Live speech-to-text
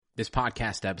This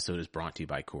podcast episode is brought to you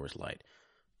by Coors Light.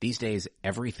 These days,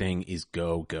 everything is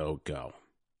go, go, go.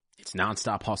 It's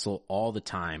nonstop hustle all the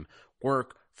time.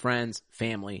 Work, friends,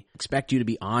 family expect you to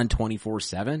be on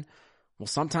 24/7. Well,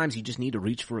 sometimes you just need to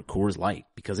reach for a Coors Light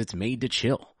because it's made to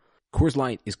chill. Coors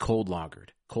Light is cold lagered,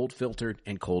 cold filtered,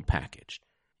 and cold packaged.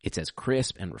 It's as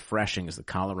crisp and refreshing as the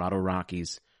Colorado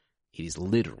Rockies. It is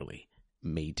literally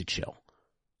made to chill.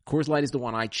 Coors Light is the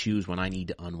one I choose when I need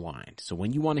to unwind. So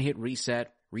when you want to hit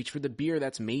reset, reach for the beer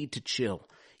that's made to chill.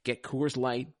 Get Coors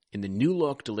Light in the new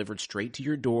look delivered straight to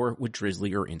your door with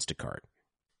Drizzly or Instacart.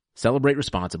 Celebrate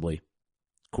responsibly.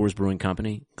 Coors Brewing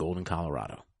Company, Golden,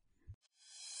 Colorado.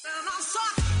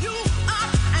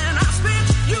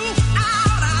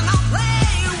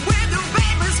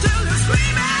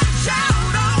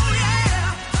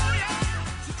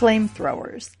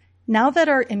 Flamethrowers. Now that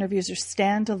our interviews are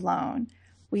standalone,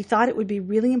 we thought it would be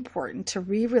really important to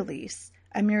re-release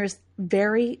Amira's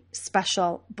very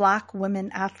special Black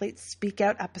Women Athletes Speak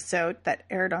Out episode that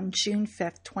aired on June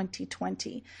 5th,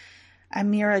 2020.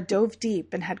 Amira dove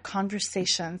deep and had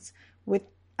conversations with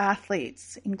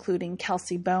athletes including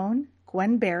Kelsey Bone,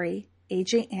 Gwen Berry,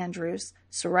 AJ Andrews,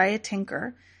 Soraya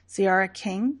Tinker, Ziara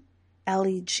King,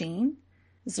 Ellie Jean,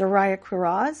 Zaraya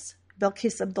Quiraz,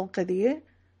 Bilkis Abdulkadir,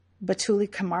 Batuli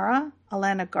Kamara,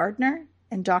 Alana Gardner,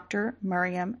 and Dr.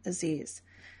 Mariam Aziz.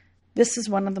 This is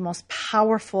one of the most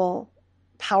powerful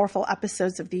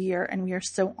episodes of the year, and we are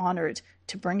so honored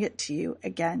to bring it to you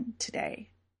again today.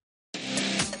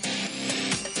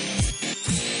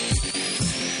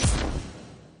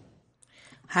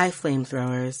 Hi,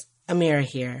 Flamethrowers. Amira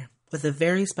here with a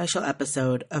very special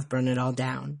episode of Burn It All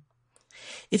Down.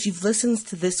 If you've listened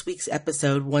to this week's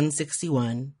episode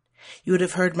 161, you would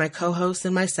have heard my co-host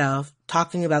and myself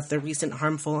talking about the recent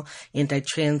harmful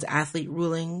anti-trans athlete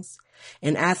rulings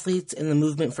and athletes in the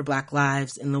movement for Black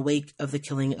lives in the wake of the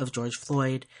killing of George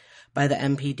Floyd by the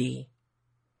MPD.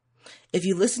 If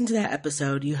you listened to that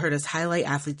episode, you heard us highlight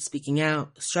athletes speaking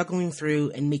out, struggling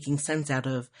through, and making sense out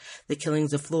of the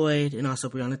killings of Floyd and also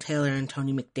Breonna Taylor and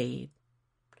Tony McDade.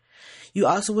 You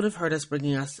also would have heard us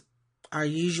bringing us our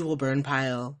usual burn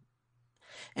pile,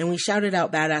 and we shouted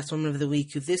out Badass Woman of the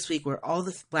Week, who this week were all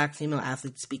the Black female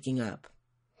athletes speaking up.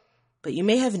 But you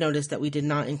may have noticed that we did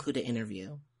not include an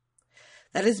interview.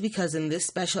 That is because in this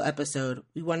special episode,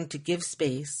 we wanted to give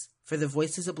space for the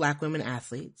voices of Black women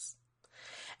athletes.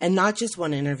 And not just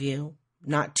one interview,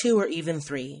 not 2 or even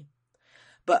 3,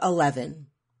 but 11.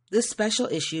 This special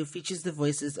issue features the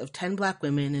voices of 10 Black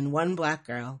women and 1 Black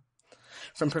girl.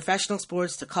 From professional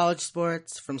sports to college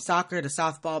sports, from soccer to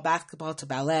softball, basketball to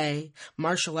ballet,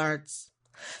 martial arts.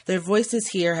 Their voices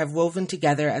here have woven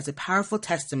together as a powerful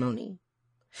testimony.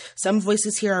 Some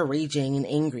voices here are raging and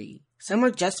angry. Some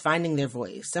are just finding their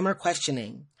voice. Some are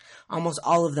questioning. Almost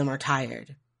all of them are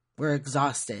tired. We're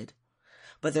exhausted.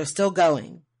 But they're still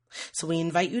going. So we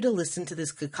invite you to listen to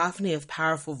this cacophony of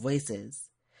powerful voices.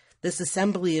 This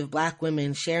assembly of Black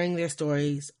women sharing their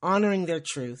stories, honoring their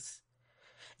truth.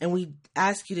 And we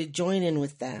ask you to join in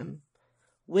with them,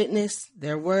 witness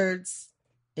their words,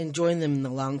 and join them in the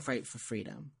long fight for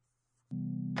freedom.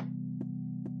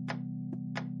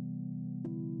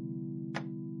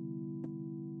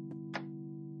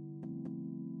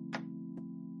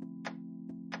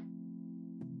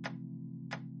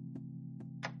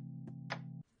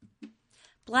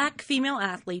 Black female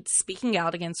athletes speaking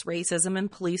out against racism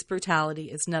and police brutality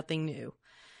is nothing new.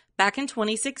 Back in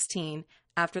 2016,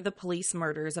 after the police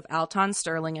murders of Alton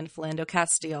Sterling and Philando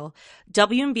Castile,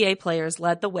 WNBA players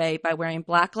led the way by wearing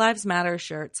Black Lives Matter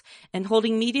shirts and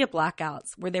holding media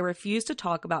blackouts where they refused to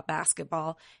talk about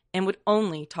basketball and would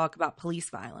only talk about police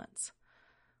violence.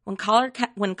 When Colin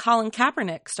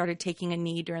Kaepernick started taking a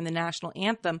knee during the national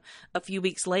anthem a few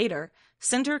weeks later,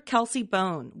 center Kelsey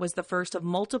Bone was the first of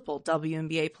multiple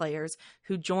WNBA players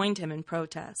who joined him in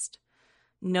protest.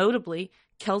 Notably,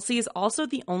 Kelsey is also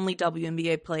the only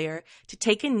WNBA player to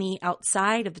take a knee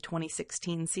outside of the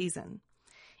 2016 season.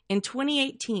 In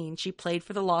 2018, she played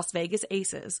for the Las Vegas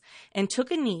Aces and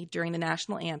took a knee during the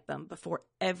national anthem before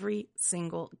every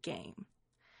single game.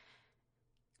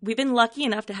 We've been lucky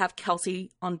enough to have Kelsey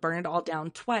on Burn It All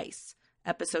Down twice,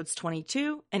 episodes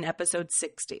 22 and episode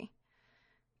 60.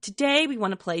 Today, we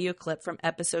want to play you a clip from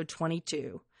episode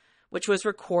 22, which was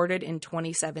recorded in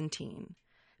 2017.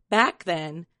 Back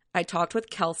then, I talked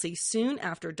with Kelsey soon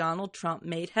after Donald Trump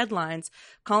made headlines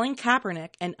calling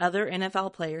Kaepernick and other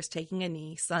NFL players taking a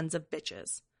knee sons of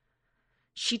bitches.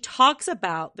 She talks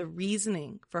about the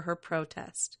reasoning for her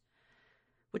protest,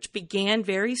 which began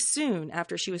very soon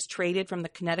after she was traded from the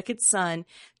Connecticut Sun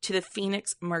to the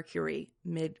Phoenix Mercury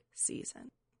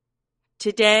mid-season.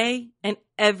 Today and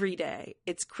every day,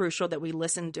 it's crucial that we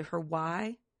listen to her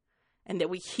why and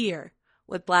that we hear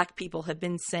what Black people have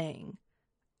been saying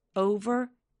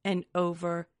over and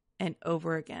over and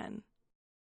over again.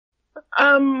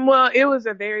 Well, it was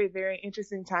a very, very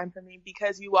interesting time for me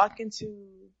because you walk into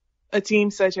a team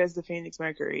such as the Phoenix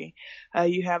Mercury.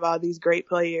 You have all these great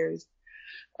players.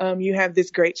 You have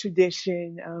this great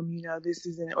tradition. This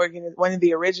is one of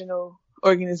the original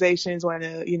organizations,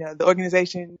 the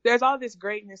organization. There's all this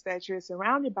greatness that you're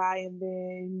surrounded by, and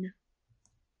then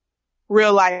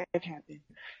real life happens.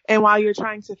 And while you're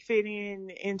trying to fit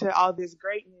into all this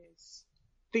greatness,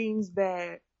 things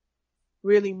that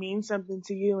really mean something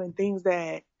to you and things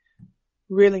that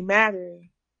really matter,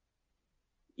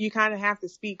 you kind of have to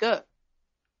speak up.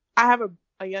 I have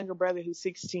a younger brother who's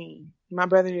 16. My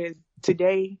brother is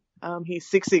today, he's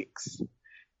 6'6".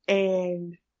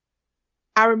 And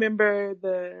I remember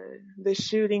the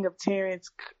shooting of Terrence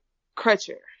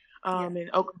Crutcher, in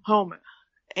Oklahoma.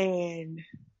 And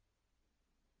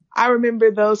I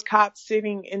remember those cops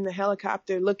sitting in the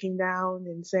helicopter looking down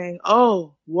and saying,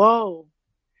 "Oh, whoa,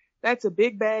 that's a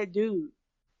big bad dude."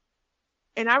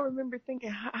 And I remember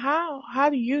thinking, how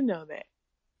do you know that?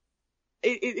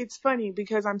 It's funny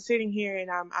because I'm sitting here and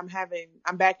I'm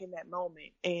back in that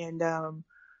moment. And,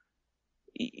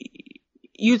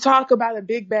 you talk about a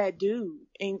big bad dude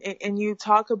and you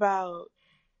talk about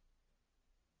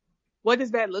what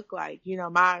does that look like?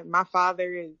 My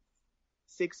father is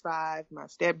 6'5", my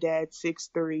stepdad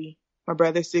 6'3", my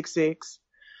brother 6'6".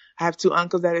 I have two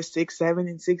uncles that are 6'7"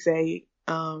 and 6'8".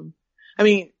 I'm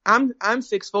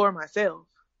 6'4" myself.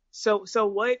 So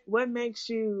what makes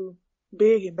you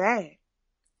big and bad?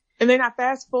 And then I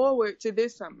fast forward to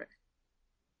this summer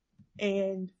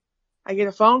and I get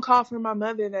a phone call from my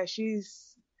mother that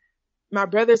my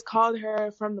brother's called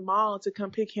her from the mall to come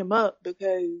pick him up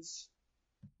because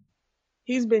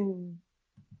he's been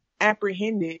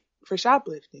apprehended for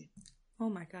shoplifting. Oh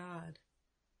my God.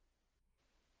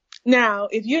 Now,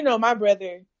 if you know my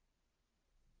brother,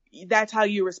 that's how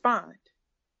you respond.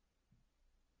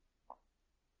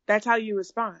 That's how you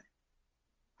respond.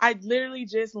 I literally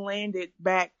just landed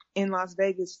back in Las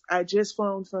Vegas. I just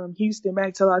flown from Houston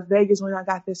back to Las Vegas when I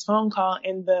got this phone call,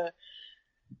 and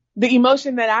the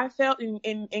emotion that I felt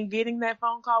in getting that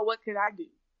phone call, what could I do?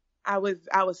 I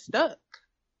was stuck.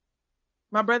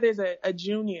 My brother's a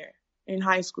junior in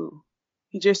high school.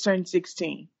 He just turned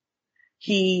 16.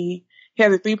 He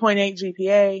has a 3.8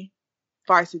 GPA,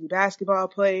 varsity basketball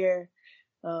player,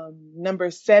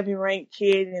 number 7 ranked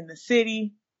kid in the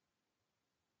city.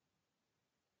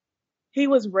 He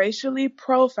was racially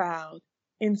profiled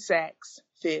in Saks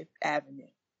Fifth Avenue.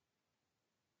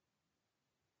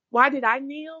 Why did I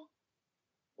kneel?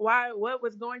 What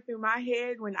was going through my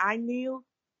head when I kneeled?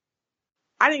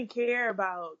 I didn't care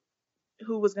about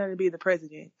who was going to be the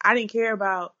president. I didn't care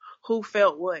about who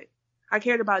felt what. I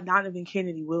cared about Donovan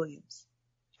Kennedy Williams.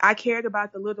 I cared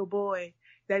about the little boy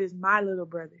that is my little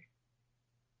brother.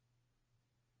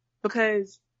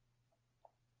 Because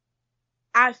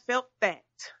I felt that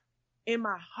in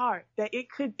my heart that it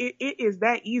is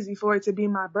that easy for it to be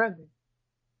my brother.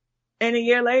 And a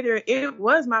year later, it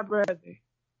was my brother.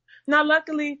 Now,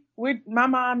 luckily, my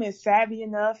mom is savvy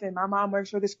enough, and my mom works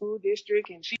for the school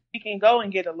district, and she can go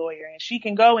and get a lawyer, and she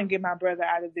can go and get my brother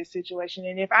out of this situation.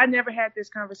 And if I never had this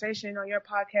conversation on your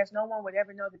podcast, no one would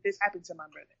ever know that this happened to my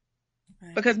brother.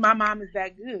 Right. Because my mom is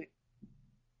that good.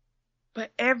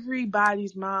 But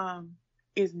everybody's mom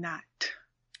is not.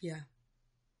 Yeah.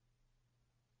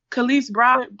 Khalif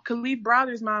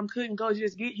Browder's mom couldn't go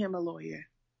just get him a lawyer.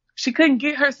 She couldn't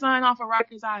get her son off of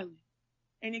Rikers Island.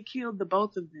 And it killed the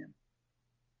both of them.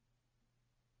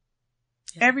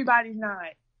 Yeah. Everybody's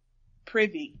not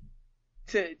privy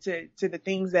to the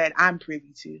things that I'm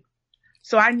privy to.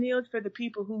 So I kneeled for the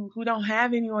people who don't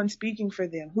have anyone speaking for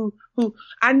them.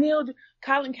 I kneeled.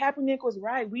 Colin Kaepernick was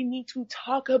right. We need to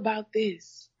talk about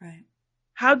this. Right.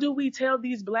 How do we tell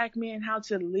these Black men how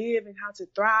to live and how to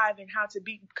thrive and how to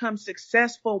become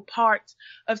successful parts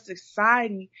of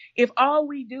society if all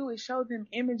we do is show them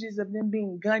images of them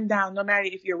being gunned down, no matter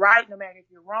if you're right, no matter if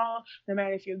you're wrong, no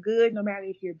matter if you're good, no matter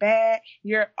if you're bad,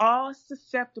 you're all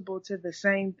susceptible to the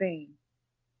same thing,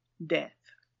 death.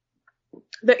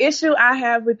 The issue I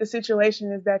have with the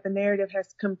situation is that the narrative has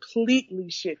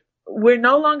completely shifted. We're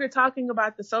no longer talking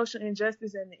about the social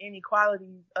injustice and the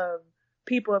inequalities of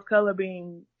people of color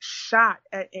being shot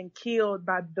and killed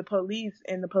by the police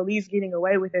and the police getting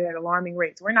away with it at alarming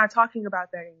rates. We're not talking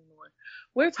about that anymore.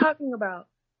 We're talking about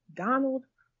Donald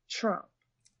Trump.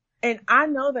 And I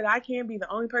know that I can't be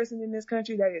the only person in this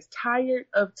country that is tired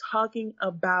of talking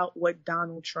about what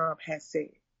Donald Trump has said.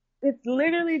 it's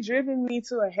literally driven me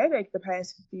to a headache the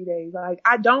past few days. Like,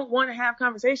 I don't want to have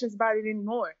conversations about it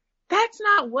anymore. That's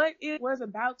not what it was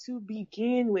about to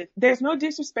begin with. There's no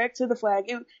disrespect to the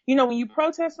flag. When you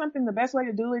protest something, the best way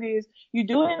to do it is you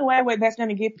do it in a way where that's going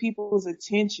to get people's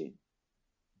attention.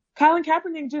 Colin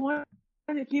Kaepernick just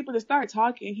wanted people to start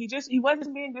talking. He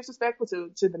wasn't being disrespectful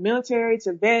to the military,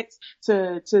 to vets,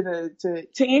 to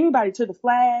anybody, to the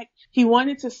flag. He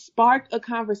wanted to spark a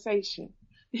conversation.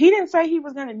 He didn't say he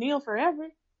was going to kneel forever.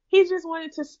 He just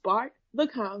wanted to spark the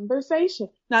conversation.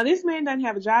 Now, this man doesn't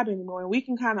have a job anymore, and we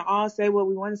can kind of all say what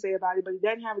we want to say about it, but he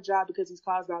doesn't have a job because he's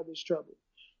caused all this trouble.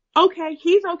 Okay,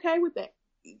 he's okay with that.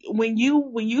 When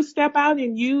you step out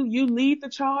and you lead the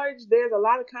charge, there's a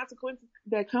lot of consequences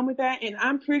that come with that, and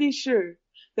I'm pretty sure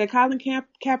that Colin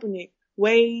Kaepernick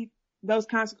weighed those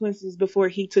consequences before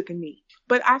he took a knee.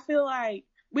 But I feel like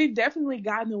we've definitely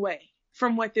gotten away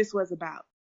from what this was about.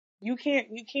 You can't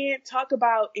talk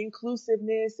about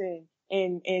inclusiveness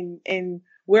and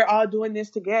we're all doing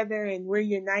this together and we're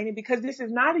united, because this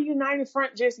is not a united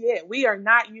front just yet. We are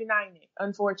not united,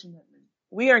 unfortunately.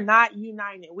 We are not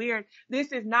united.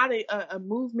 This is not a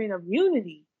movement of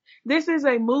unity. This is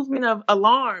a movement of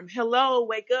alarm. Hello,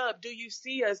 wake up. Do you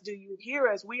see us? Do you hear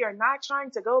us? We are not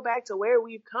trying to go back to where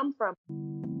we've come from.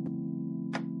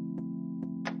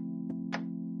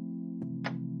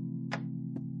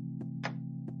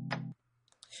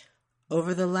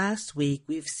 Over the last week,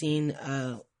 we've seen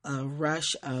a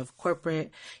rush of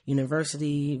corporate,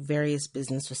 university, various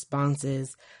business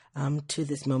responses to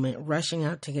this moment, rushing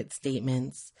out to get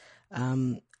statements,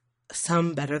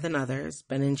 some better than others.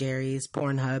 Ben & Jerry's,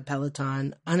 Pornhub,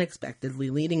 Peloton, unexpectedly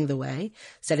leading the way,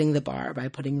 setting the bar by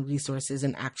putting resources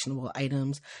and actionable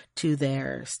items to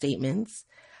their statements.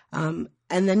 And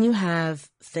then you have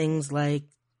things like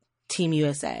Team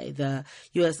USA, the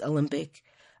U.S. Olympic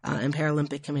and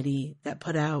Paralympic Committee, that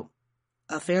put out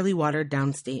a fairly watered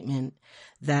down statement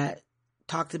that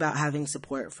talked about having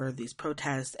support for these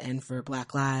protests and for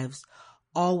Black lives,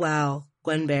 all while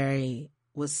Gwen Berry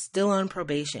was still on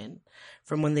probation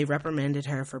from when they reprimanded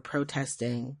her for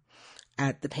protesting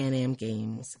at the Pan Am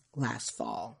Games last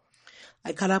fall.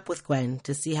 I caught up with Gwen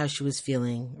to see how she was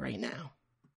feeling right now.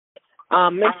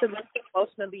 Mentally,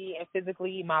 emotionally, and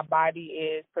physically, my body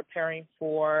is preparing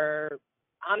for,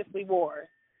 honestly, war.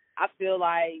 I feel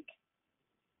like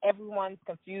everyone's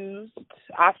confused.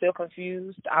 I feel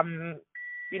confused. I'm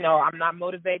not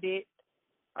motivated.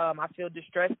 I feel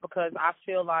distressed because I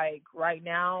feel like right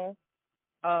now,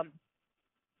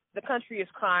 the country is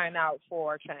crying out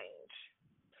for change.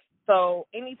 So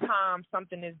anytime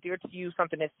something is dear to you,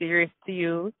 something is serious to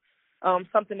you,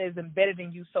 something is embedded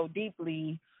in you so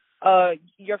deeply,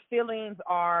 your feelings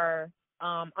are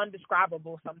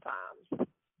undescribable sometimes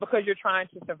because you're trying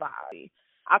to survive.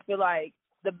 I feel like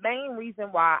the main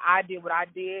reason why I did what I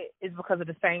did is because of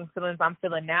the same feelings I'm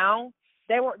feeling now.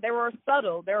 They were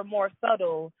subtle. They were more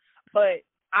subtle, but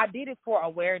I did it for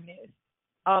awareness.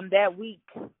 That week,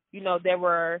 there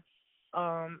were,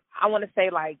 I want to say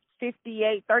like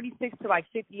 36 to like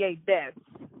 58 deaths,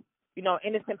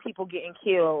 innocent people getting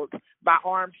killed by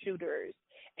armed shooters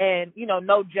and,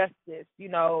 no justice. It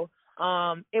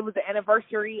was the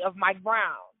anniversary of Mike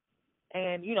Brown.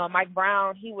 And, Mike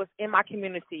Brown, he was in my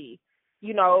community.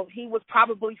 He was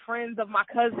probably friends of my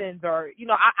cousins or,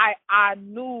 I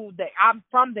knew that I'm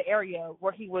from the area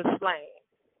where he was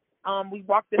slain. We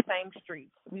walked the same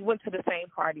streets. We went to the same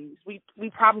parties. We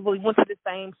probably went to the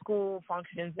same school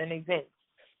functions and events.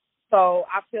 So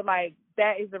I feel like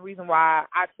that is the reason why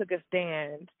I took a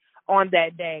stand on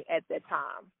that day at that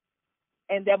time.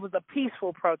 And that was a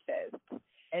peaceful protest.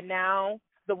 And now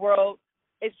the world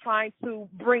is trying to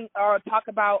bring or talk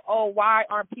about, why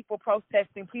aren't people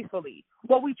protesting peacefully?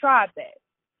 Well, we tried that.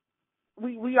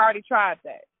 We already tried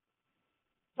that.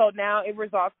 So now it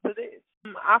results to this.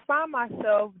 I find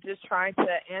myself just trying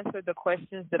to answer the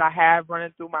questions that I have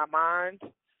running through my mind.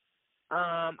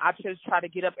 I just try to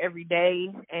get up every day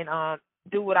and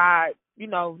do what I,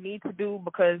 need to do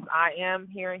because I am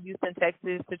here in Houston,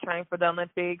 Texas to train for the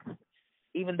Olympics,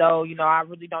 even though, I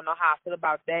really don't know how I feel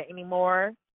about that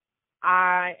anymore.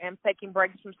 I am taking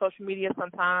breaks from social media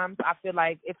sometimes. I feel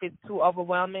like if it's too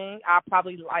overwhelming, I'll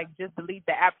probably just delete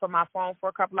the app from my phone for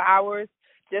a couple of hours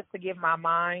just to give my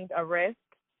mind a rest.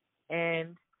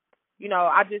 And,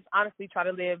 I just honestly try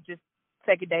to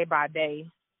take it day by day.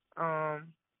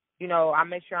 I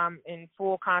make sure I'm in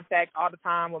full contact all the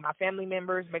time with my family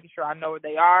members, making sure I know where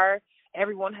they are.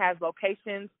 Everyone has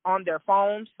locations on their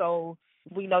phones, so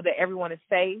we know that everyone is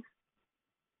safe.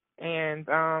 And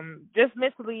just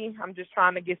mentally, I'm just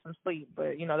trying to get some sleep,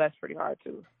 but, that's pretty hard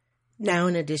too. Now,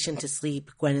 in addition to sleep,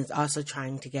 Gwen is also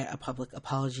trying to get a public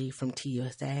apology from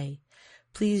TUSA.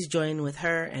 Please join with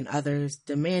her and others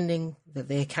demanding that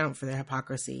they account for their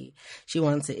hypocrisy. She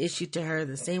wants it issued to her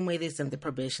the same way they sent the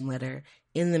probation letter,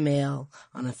 in the mail,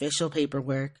 on official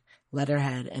paperwork,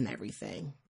 letterhead, and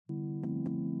everything.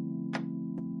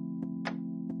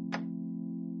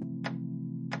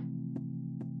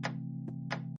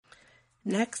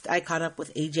 Next, I caught up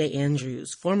with AJ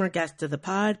Andrews, former guest of the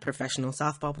pod, professional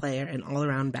softball player, and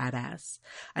all-around badass.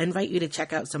 I invite you to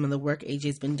check out some of the work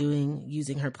AJ's been doing,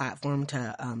 using her platform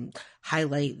to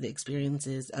highlight the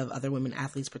experiences of other women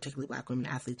athletes, particularly Black women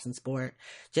athletes in sport.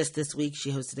 Just this week,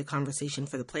 she hosted a conversation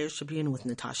for the Players Tribune with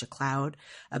Natasha Cloud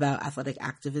about athletic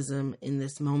activism in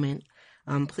this moment.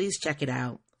 Please check it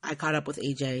out. I caught up with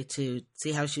AJ to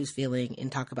see how she was feeling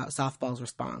and talk about softball's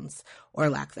response, or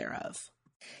lack thereof.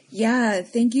 Yeah,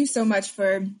 thank you so much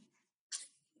for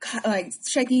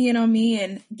checking in on me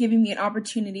and giving me an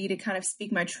opportunity to kind of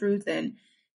speak my truth and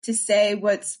to say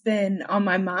what's been on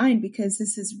my mind, because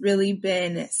this has really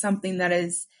been something that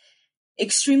is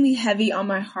extremely heavy on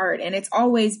my heart, and it's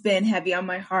always been heavy on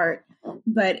my heart.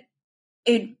 But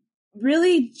it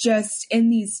really just, in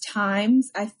these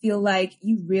times, I feel like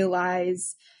you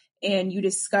realize and you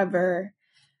discover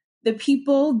the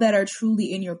people that are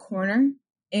truly in your corner.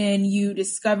 And you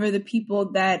discover the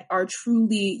people that are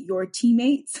truly your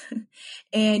teammates.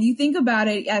 And you think about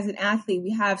it as an athlete,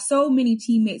 we have so many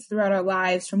teammates throughout our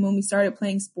lives, from when we started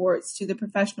playing sports to the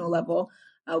professional level.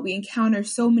 We encounter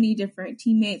so many different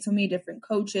teammates, so many different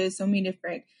coaches, so many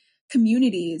different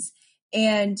communities.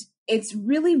 And it's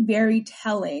really very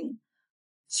telling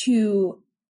to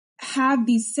have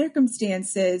these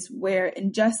circumstances where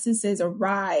injustices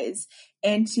arise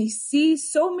and to see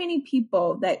so many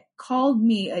people that called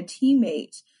me a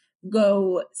teammate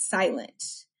go silent.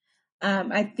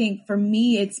 I think for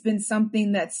me, it's been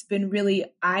something that's been really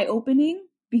eye-opening,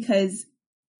 because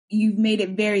you've made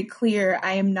it very clear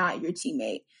I am not your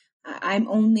teammate. I'm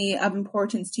only of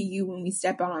importance to you when we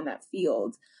step out on that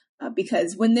field.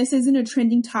 Because when this isn't a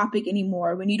trending topic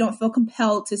anymore, when you don't feel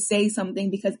compelled to say something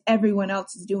because everyone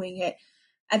else is doing it,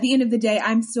 at the end of the day,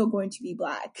 I'm still going to be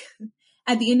Black.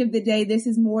 At the end of the day, this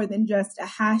is more than just a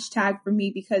hashtag for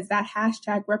me, because that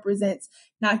hashtag represents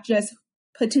not just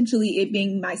potentially it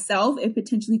being myself, it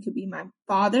potentially could be my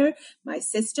father, my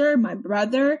sister, my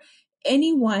brother,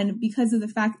 anyone, because of the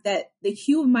fact that the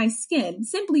hue of my skin,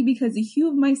 simply because the hue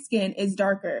of my skin is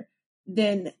darker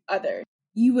than others.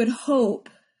 You would hope,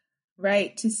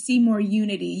 right, to see more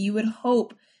unity. You would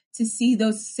hope to see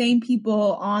those same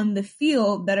people on the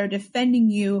field that are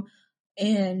defending you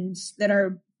and that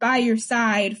are by your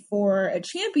side for a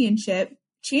championship,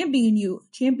 championing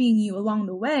you along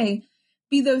the way,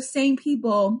 be those same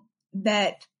people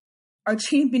that are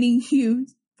championing you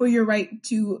for your right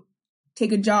to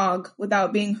take a jog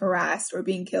without being harassed or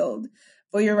being killed,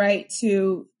 for your right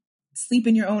to sleep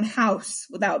in your own house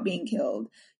without being killed,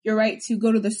 your right to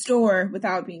go to the store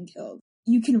without being killed.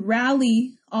 You can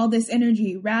rally all this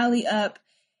energy, rally up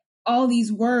all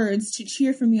these words to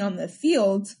cheer for me on the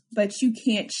field, but you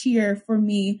can't cheer for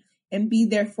me and be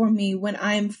there for me when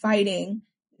I'm fighting,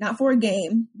 not for a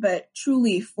game, but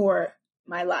truly for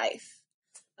my life.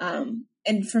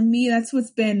 And for me, that's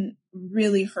what's been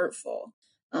really hurtful.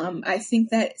 I think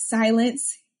that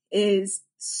silence is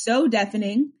so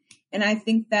deafening, and I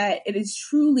think that it is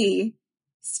truly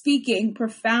speaking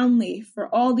profoundly for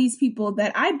all these people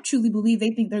that I truly believe they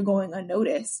think they're going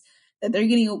unnoticed, that they're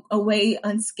getting away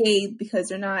unscathed because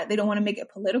they don't want to make it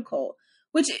political,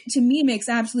 which to me makes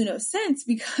absolutely no sense,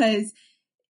 because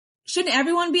shouldn't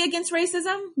everyone be against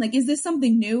racism? Like, is this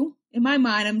something new? In my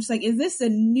mind, I'm just like, is this a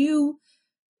new,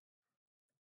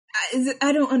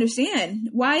 I don't understand.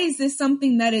 Why is this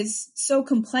something that is so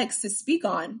complex to speak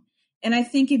on? And I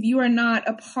think if you are not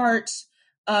a part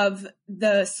of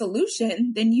the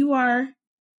solution, then you are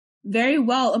very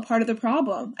well a part of the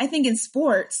problem. I think in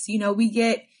sports,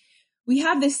 we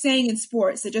have this saying in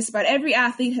sports that just about every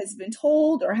athlete has been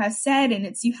told or has said, and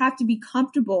it's, you have to be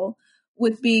comfortable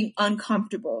with being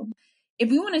uncomfortable.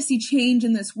 If we want to see change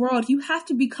in this world, you have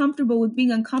to be comfortable with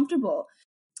being uncomfortable.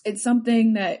 It's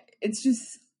something that it's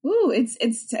just,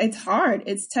 it's hard.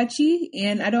 It's touchy.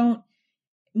 And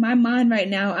my mind right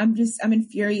now, I'm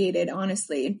infuriated,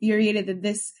 honestly, infuriated that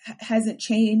this hasn't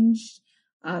changed.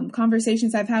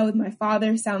 Conversations I've had with my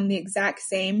father sound the exact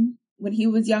same when he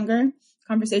was younger.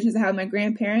 Conversations I had with my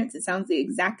grandparents, it sounds the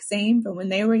exact same from when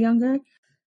they were younger.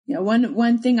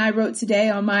 One thing I wrote today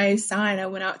on my sign, I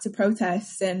went out to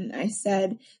protest, and I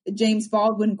said the James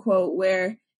Baldwin quote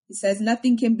where he says,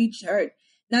 nothing can be changed.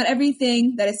 Not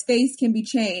everything that is faced can be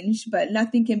changed, but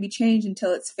nothing can be changed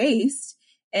until it's faced.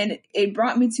 And it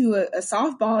brought me to a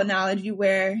softball analogy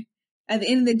where at the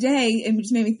end of the day, it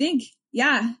just made me think,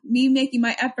 yeah, me making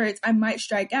my efforts, I might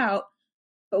strike out.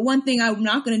 But one thing I'm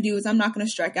not going to do is I'm not going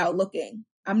to strike out looking.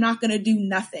 I'm not going to do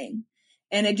nothing.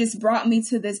 And it just brought me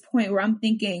to this point where I'm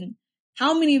thinking,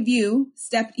 how many of you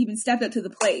stepped up to the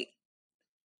plate?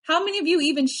 How many of you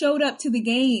even showed up to the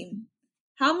game?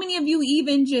 How many of you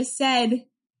even just said,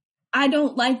 I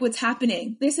don't like what's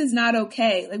happening. This is not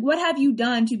okay. Like, what have you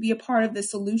done to be a part of the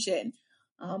solution?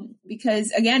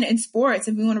 Because again, in sports,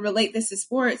 if we want to relate this to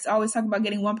sports, I always talk about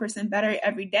getting 1% better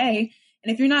every day.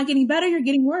 And if you're not getting better, you're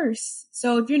getting worse.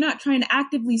 So if you're not trying to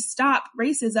actively stop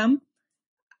racism,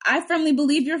 I firmly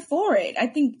believe you're for it. I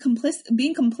think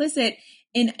being complicit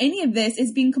in any of this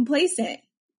is being complacent.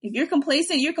 If you're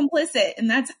complacent, you're complicit. And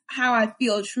that's how I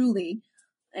feel truly.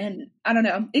 And I don't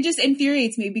know, it just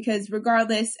infuriates me because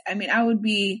regardless, I mean, I would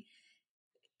be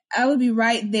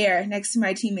right there next to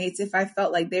my teammates if I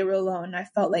felt like they were alone. I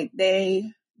felt like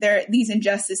these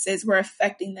injustices were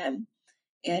affecting them.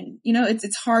 And, you know,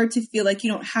 it's hard to feel like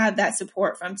you don't have that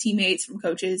support from teammates, from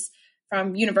coaches,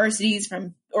 from universities,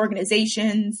 from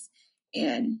organizations.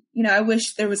 And, you know, I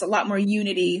wish there was a lot more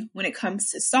unity when it comes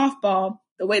to softball,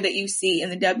 the way that you see in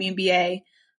the WNBA,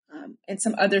 and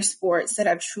some other sports that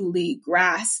have truly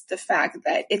grasped the fact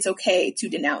that it's okay to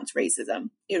denounce racism.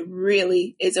 It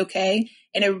really is okay,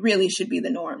 and it really should be the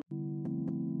norm.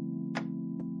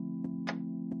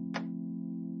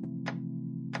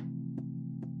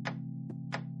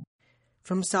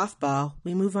 From softball,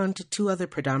 we move on to two other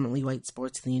predominantly white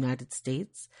sports in the United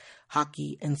States,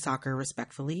 hockey and soccer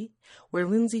respectively, where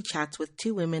Lindsay chats with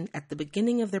two women at the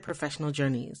beginning of their professional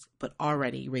journeys, but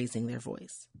already raising their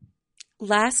voice.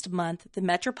 Last month, the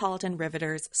Metropolitan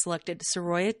Riveters selected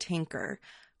Saroya Tinker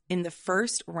in the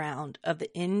first round of the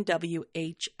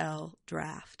NWHL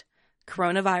draft.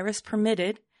 Coronavirus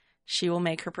permitted, she will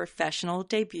make her professional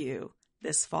debut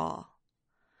this fall.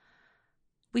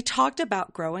 We talked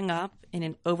about growing up in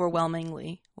an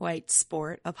overwhelmingly white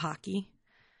sport of hockey,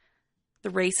 the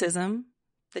racism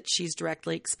that she's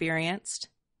directly experienced,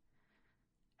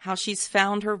 how she's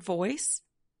found her voice,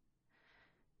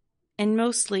 and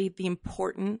mostly the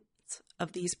importance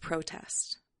of these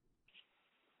protests.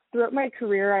 Throughout my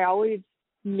career, I always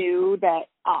knew that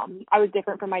I was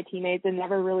different from my teammates and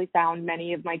never really found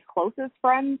many of my closest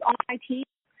friends on my team.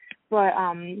 But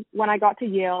when I got to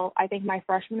Yale, I think my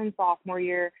freshman and sophomore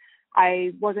year,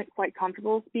 I wasn't quite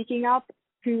comfortable speaking up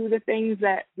to the things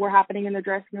that were happening in the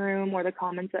dressing room or the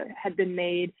comments that had been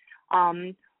made,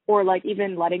 or like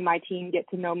even letting my team get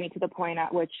to know me to the point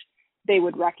at which they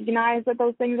would recognize that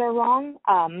those things are wrong.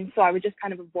 So I would just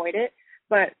kind of avoid it.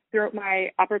 But throughout my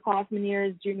upperclassmen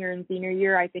years, junior and senior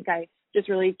year, I think I just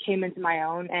really came into my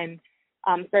own and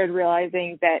started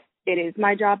realizing that it is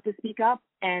my job to speak up,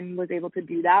 and was able to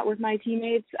do that with my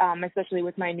teammates, especially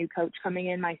with my new coach coming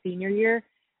in my senior year,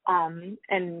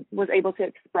 and was able to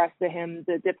express to him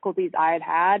the difficulties I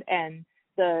had and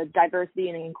the diversity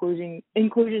and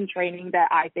inclusion training that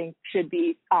I think should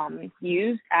be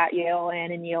used at Yale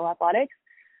and in Yale athletics.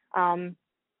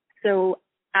 So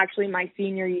actually my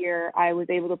senior year, I was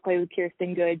able to play with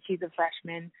Kirsten Good. She's a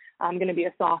freshman. I'm going to be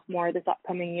a sophomore this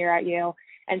upcoming year at Yale,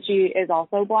 and she is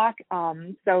also Black.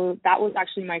 So that was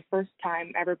actually my first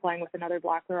time ever playing with another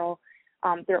Black girl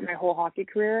throughout my whole hockey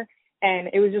career. And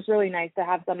it was just really nice to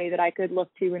have somebody that I could look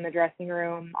to in the dressing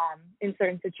room in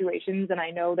certain situations. And I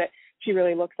know that she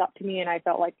really looks up to me, and I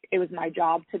felt like it was my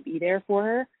job to be there for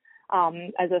her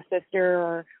as a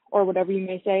sister or whatever you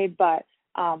may say. But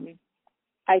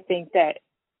I think that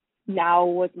now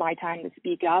was my time to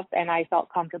speak up, and I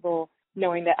felt comfortable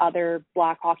knowing that other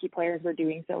Black hockey players were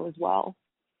doing so as well.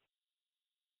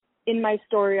 In my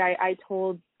story, I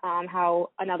told how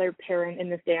another parent in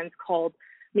the stands called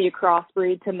me a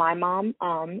crossbreed to my mom,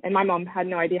 and my mom had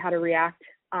no idea how to react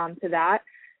to that.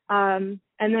 And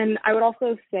then I would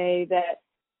also say that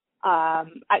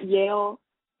at Yale,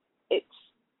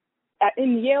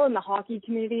 in Yale, in the hockey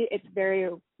community, it's very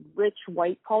rich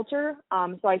white culture.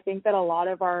 So I think that a lot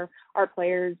of our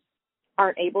players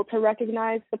aren't able to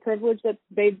recognize the privilege that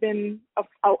they've been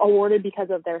awarded because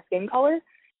of their skin color.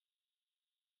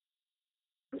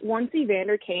 Once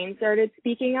Evander Kane started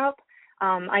speaking up,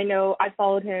 I know I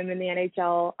followed him in the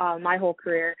NHL my whole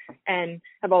career and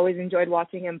have always enjoyed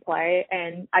watching him play.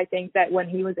 And I think that when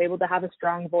he was able to have a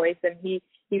strong voice and he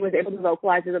was able to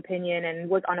vocalize his opinion and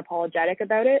was unapologetic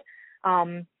about it.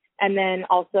 And then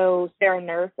also Sarah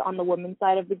Nurse on the women's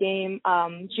side of the game.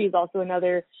 She's also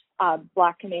another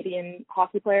Black Canadian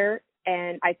hockey player.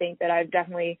 And I think that I've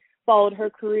definitely followed her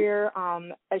career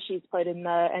as she's played in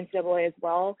the NCAA as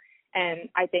well. And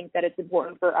I think that it's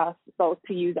important for us both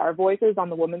to use our voices on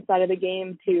the women's side of the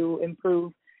game to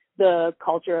improve the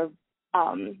culture of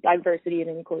diversity and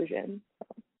inclusion.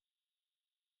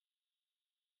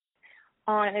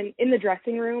 And in the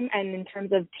dressing room and in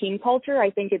terms of team culture,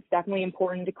 I think it's definitely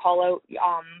important to call out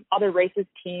other races'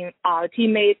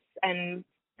 teammates and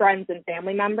friends and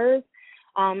family members.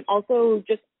 Also,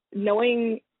 just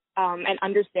knowing and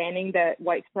understanding that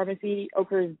white supremacy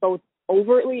occurs both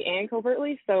overtly and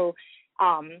covertly. So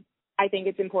I think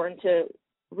it's important to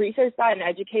research that and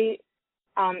educate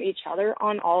each other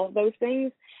on all of those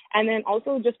things. And then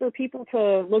also just for people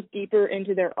to look deeper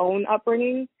into their own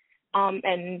upbringing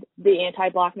and the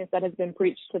anti-Blackness that has been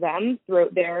preached to them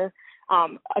throughout their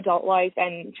adult life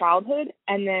and childhood.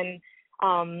 And then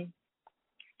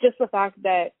just the fact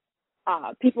that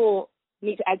people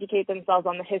need to educate themselves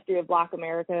on the history of Black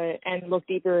America and look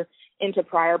deeper into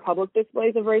prior public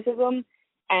displays of racism.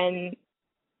 And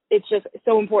it's just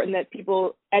so important that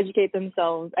people educate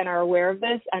themselves and are aware of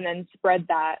this and then spread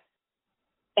that.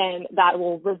 And that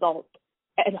will result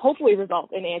and hopefully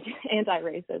result in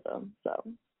anti-racism. So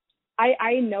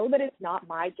I know that it's not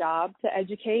my job to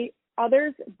educate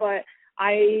others, but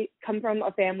I come from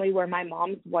a family where my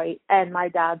mom's white and my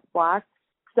dad's Black.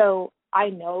 So I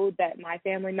know that my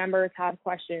family members have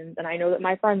questions, and I know that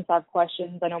my friends have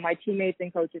questions. I know my teammates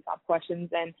and coaches have questions,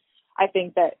 and I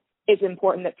think that it's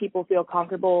important that people feel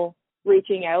comfortable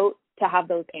reaching out to have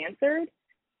those answered.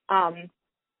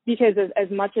 Because as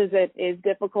much as it is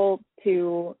difficult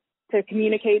to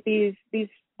communicate these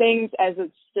things, as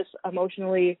it's just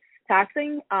emotionally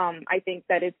taxing, I think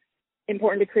that it's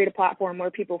important to create a platform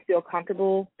where people feel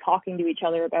comfortable talking to each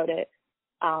other about it.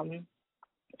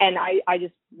 And I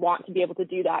just want to be able to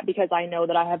do that because I know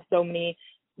that I have so many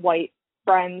white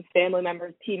friends, family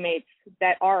members, teammates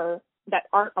that aren't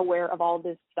aware of all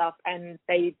this stuff, and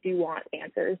they do want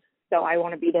answers. So I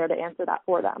want to be there to answer that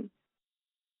for them.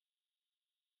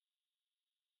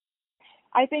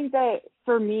 I think that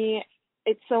for me,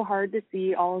 it's so hard to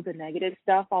see all of the negative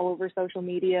stuff all over social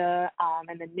media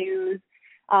and the news,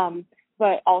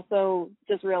 but also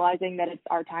just realizing that it's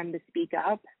our time to speak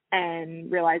up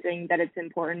and realizing that it's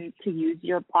important to use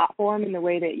your platform in the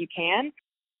way that you can.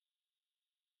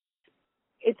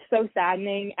 It's so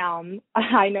saddening.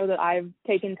 I know that I've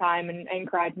taken time and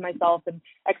cried to myself and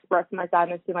expressed my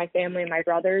sadness to my family and my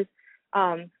brothers.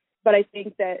 But I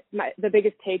think that the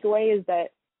biggest takeaway is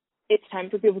that it's time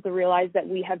for people to realize that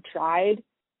we have tried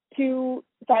to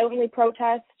silently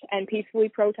protest and peacefully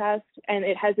protest, and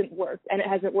it hasn't worked. And it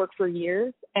hasn't worked for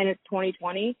years, and it's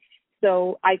 2020.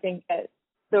 So I think that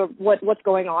what's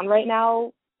going on right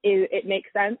now it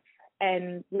makes sense,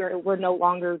 and we're no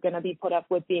longer going to be put up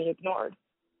with being ignored.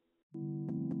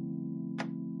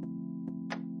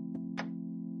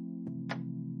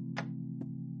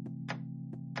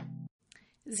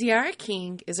 Ziara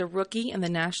King is a rookie in the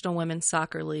National Women's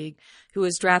Soccer League who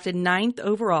was drafted 9th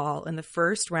overall in the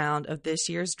first round of this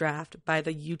year's draft by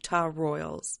the Utah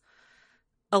Royals.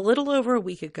 A little over a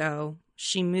week ago,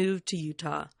 she moved to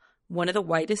Utah, one of the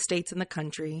whitest states in the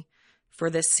country, for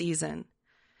this season.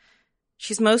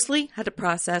 She's mostly had to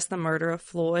process the murder of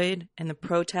Floyd and the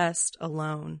protest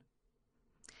alone.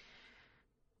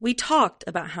 We talked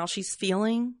about how she's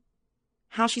feeling,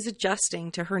 how she's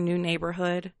adjusting to her new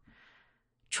neighborhood,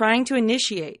 trying to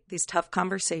initiate these tough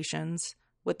conversations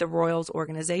with the Royals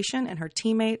organization and her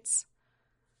teammates,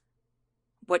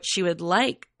 what she would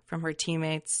like from her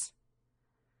teammates,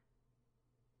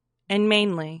 and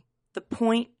mainly the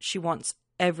point she wants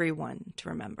everyone to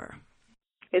remember.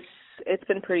 It's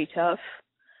been pretty tough.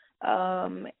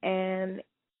 And,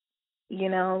 you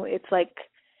know, it's like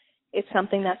it's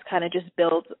something that's kind of just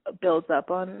builds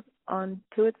up on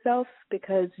to itself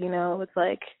because, you know, it's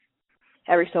like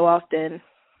every so often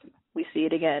we see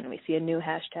it again. We see a new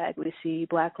hashtag. We see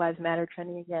Black Lives Matter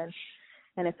trending again.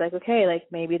 And it's like, okay, like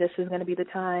maybe this is going to be the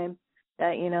time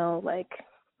that, you know, like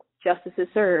justice is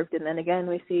served. And then again,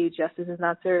 we see justice is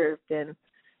not served. And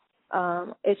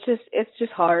it's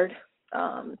just hard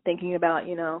thinking about,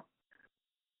 you know,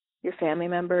 your family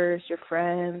members, your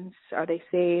friends. Are they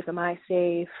safe? Am I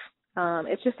safe?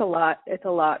 It's just a lot. It's a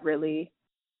lot, really.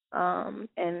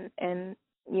 And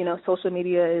you know, social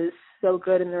media is so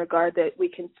good in the regard that we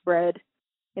can spread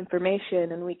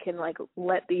information and we can like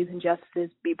let these injustices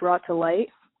be brought to light.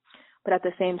 But at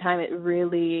the same time, it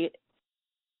really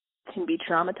can be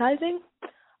traumatizing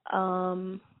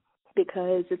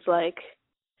because it's like,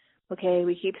 okay,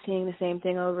 we keep seeing the same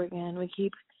thing over again. We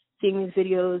keep seeing these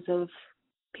videos of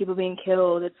people being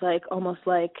killed. It's like almost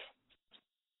like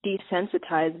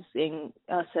desensitizing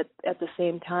us at the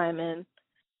same time. And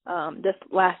this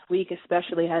last week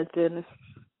especially has been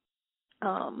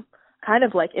kind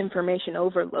of like information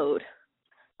overload.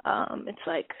 It's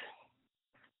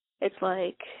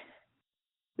like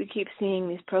we keep seeing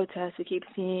these protests, we keep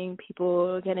seeing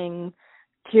people getting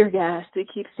tear gassed, we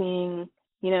keep seeing,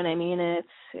 you know what I mean?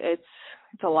 It's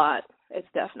a lot. It's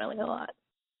definitely a lot.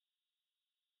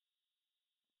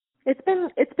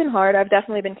 It's been hard. I've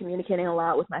definitely been communicating a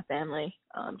lot with my family,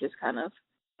 just kind of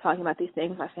talking about these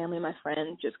things, my family, my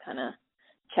friends, just kind of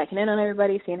checking in on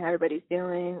everybody, seeing how everybody's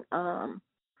doing.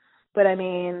 But I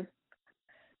mean,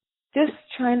 just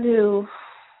trying to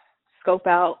scope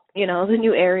out, you know, the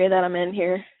new area that I'm in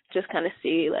here, just kind of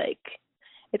see, like,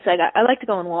 it's like I like to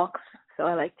go on walks, so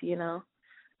I like to, you know,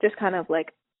 just kind of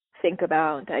like think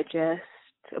about, digest,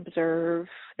 observe,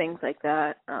 things like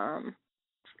that.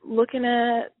 Looking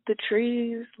at the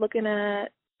trees, looking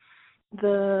at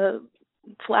the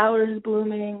flowers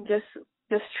blooming, just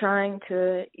trying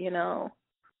to, you know,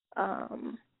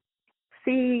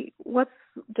 see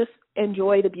just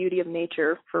enjoy the beauty of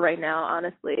nature for right now,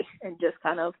 honestly, and just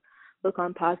kind of look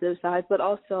on positive sides, but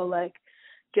also like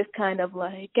just kind of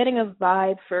like getting a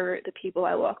vibe for the people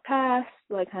I walk past,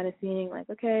 like kind of seeing like,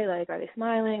 okay, like, are they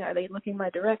smiling? Are they looking my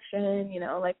direction? You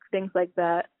know, like things like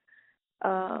that.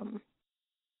 And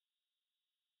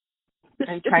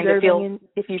trying to feel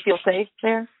if you feel safe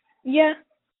there. Yeah.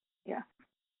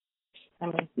 I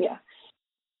mean, yeah.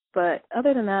 But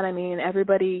other than that, I mean,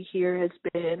 everybody here has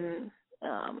been,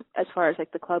 as far as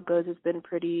like the club goes, has been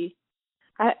pretty.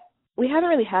 We haven't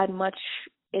really had much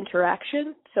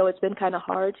interaction, so it's been kind of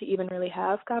hard to even really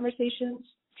have conversations.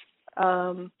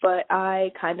 But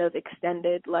I kind of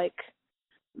extended like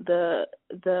the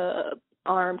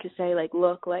arm to say like,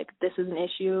 look, like this is an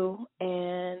issue,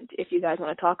 and if you guys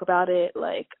want to talk about it,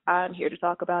 like I'm here to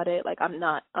talk about it. Like I'm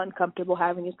not uncomfortable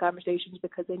having these conversations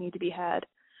because they need to be had.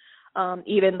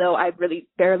 Even though I really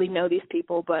barely know these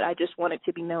people, but I just want it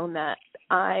to be known that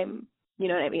I'm, you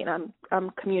know what I mean, I'm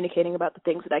communicating about the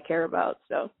things that I care about.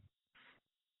 So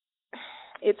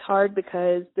it's hard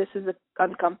because this is an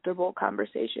uncomfortable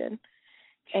conversation.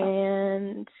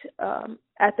 And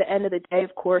at the end of the day,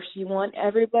 of course, you want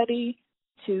everybody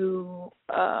to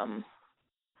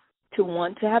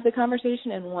want to have the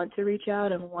conversation and want to reach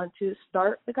out and want to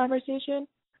start the conversation.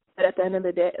 But at the end of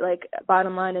the day, like,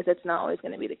 bottom line is it's not always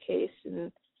going to be the case.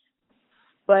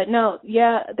 But no,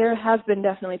 yeah, there have been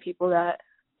definitely people that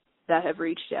have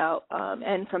reached out,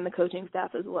 and from the coaching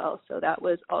staff as well. So that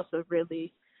was also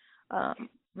really,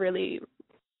 really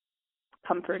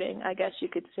comforting, I guess you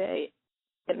could say,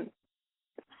 in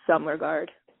some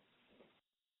regard.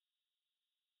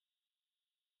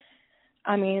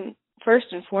 I mean, first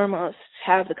and foremost,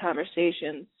 have the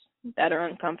conversations that are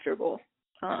uncomfortable.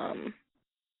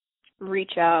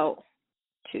 Reach out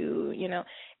to, you know,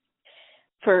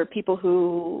 for people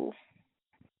who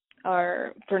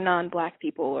are, for non-Black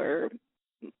people or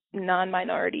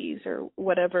non-minorities or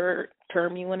whatever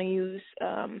term you want to use.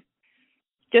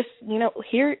 Just, you know,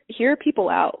 hear people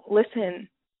out. Listen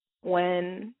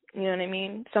when, you know what I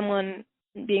mean, someone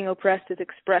being oppressed is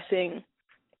expressing,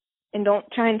 and don't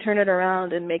try and turn it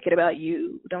around and make it about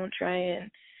you. Don't try and,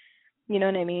 you know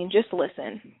what I mean, just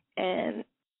listen. And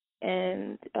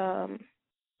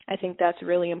I think that's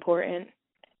really important,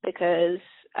 because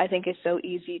I think it's so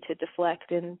easy to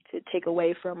deflect and to take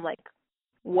away from like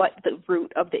what the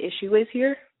root of the issue is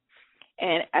here.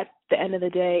 And at the end of the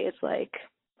day, it's like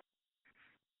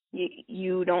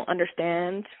you don't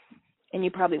understand, and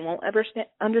you probably won't ever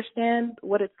understand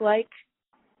what it's like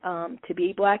to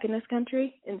be Black in this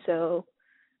country. And so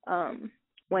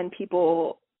when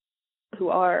people who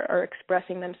are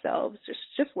expressing themselves,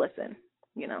 just listen,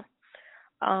 you know.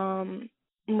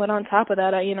 But on top of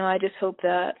that, I just hope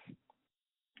that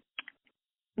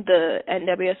the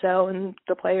NWSL and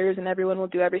the players and everyone will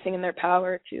do everything in their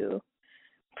power to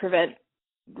prevent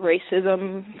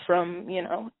racism from, you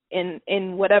know,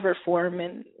 in whatever form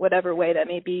and whatever way that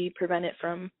may be, prevent it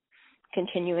from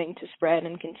continuing to spread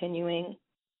and continuing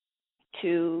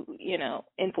to, you know,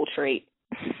 infiltrate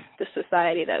the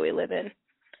society that we live in.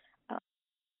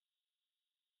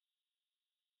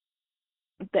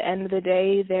 At the end of the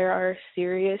day, there are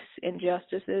serious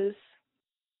injustices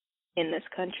in this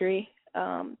country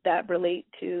that relate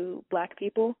to Black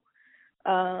people.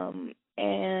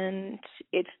 And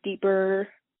it's deeper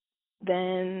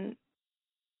than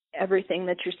everything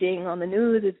that you're seeing on the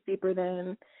news. It's deeper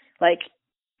than, like,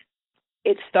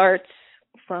 it starts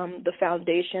from the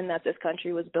foundation that this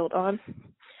country was built on.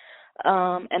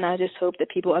 And I just hope that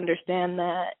people understand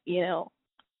that, you know,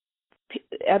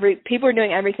 people are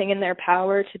doing everything in their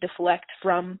power to deflect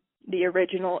from the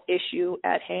original issue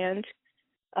at hand.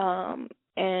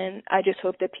 And I just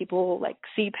hope that people, like,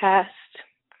 see past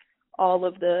all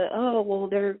of the, oh, well,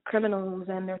 they're criminals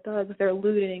and they're thugs, they're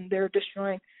looting, they're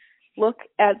destroying. Look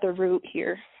at the root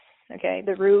here, okay?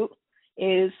 The root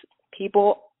is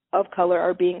people of color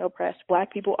are being oppressed.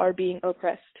 Black people are being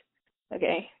oppressed,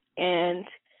 okay? And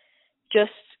just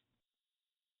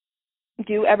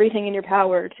do everything in your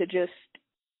power to just,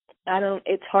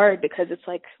 it's hard because it's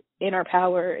like in our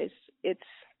power it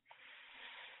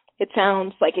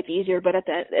sounds like it's easier, but at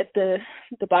the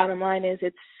bottom line is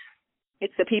it's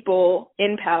the people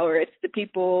in power, it's the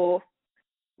people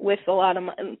with a lot of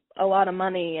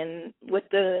money and with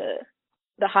the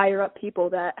higher up people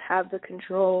that have the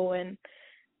control and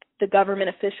the government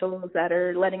officials that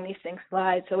are letting these things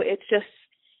slide. So it's just,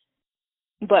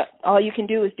 but all you can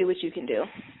do is do what you can do.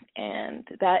 And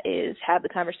that is have the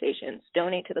conversations,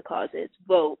 donate to the causes,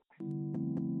 vote.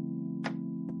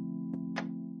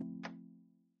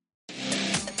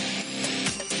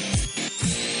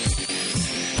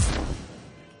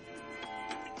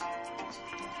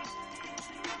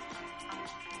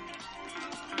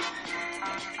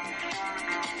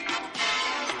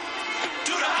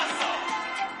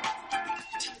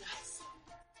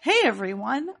 Hey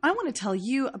everyone, I want to tell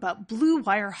you about Blue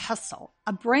Wire Hustle,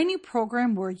 a brand new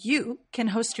program where you can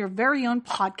host your very own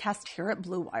podcast here at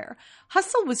Blue Wire.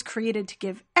 Hustle was created to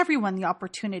give everyone the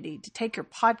opportunity to take your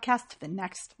podcast to the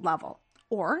next level.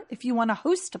 Or if you want to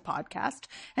host a podcast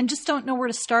and just don't know where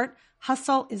to start,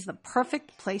 Hustle is the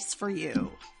perfect place for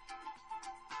you.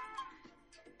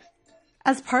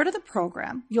 As part of the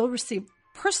program, you'll receive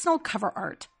personal cover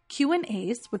art,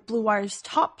 Q&As with Blue Wire's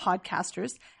top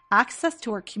podcasters, access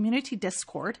to our community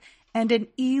Discord, and an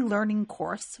e-learning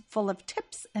course full of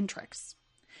tips and tricks.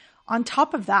 On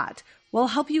top of that, we'll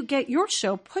help you get your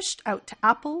show pushed out to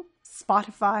Apple,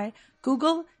 Spotify,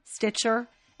 Google, Stitcher,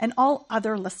 and all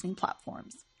other listening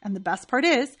platforms. And the best part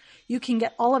is, you can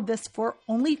get all of this for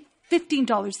only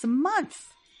 $15 a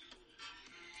month.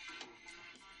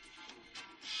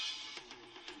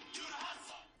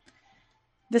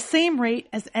 The same rate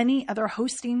as any other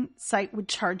hosting site would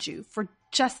charge you for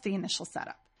just the initial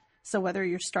setup. So whether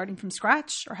you're starting from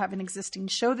scratch or have an existing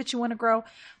show that you want to grow,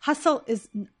 Hustle is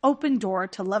an open door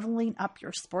to leveling up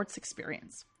your sports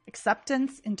experience.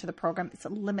 Acceptance into the program is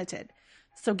limited,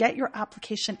 so get your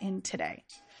application in today.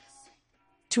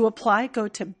 To apply, go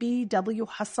to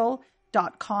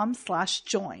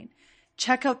bwhustle.com/join.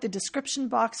 Check out the description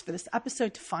box for this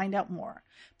episode to find out more.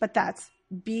 But that's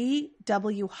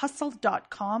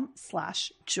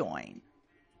bwhustle.com/join.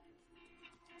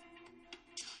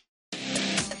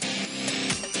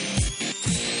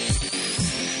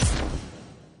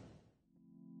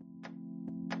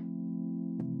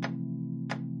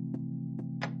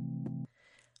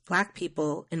 Black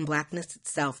people and Blackness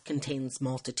itself contains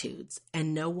multitudes,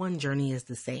 and no one journey is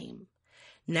the same.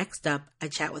 Next up, I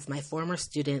chat with my former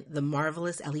student, the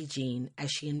marvelous Ellie Jean,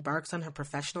 as she embarks on her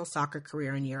professional soccer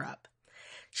career in Europe.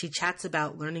 She chats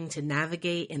about learning to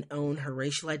navigate and own her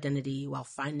racial identity while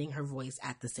finding her voice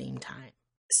at the same time.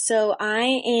 So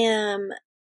I am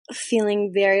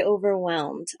feeling very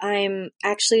overwhelmed. I'm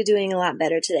actually doing a lot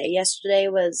better today. Yesterday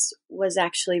was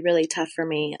actually really tough for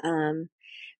me.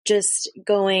 Just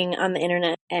going on the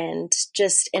internet and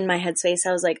just in my headspace,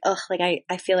 I was like, oh, like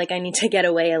I feel like I need to get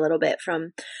away a little bit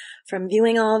from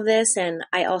viewing all of this. And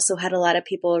I also had a lot of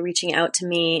people reaching out to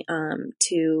me,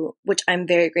 which I'm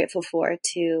very grateful for,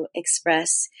 to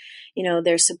express,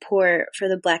 their support for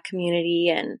the Black community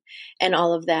and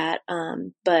all of that.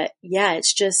 But yeah, it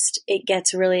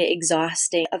gets really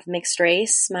exhausting. Of mixed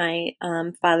race. My,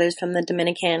 father's from the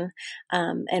Dominican,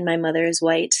 and my mother is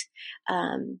white.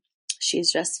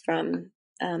 She's just from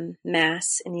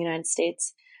Mass in the United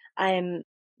States.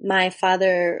 My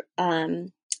father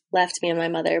left me and my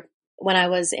mother when I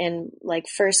was in like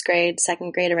first grade,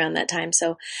 second grade, around that time.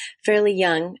 So fairly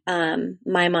young.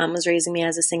 My mom was raising me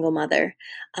as a single mother.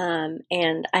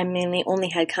 And I mainly only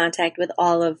had contact with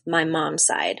all of my mom's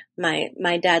side.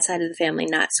 My dad's side of the family,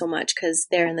 not so much, because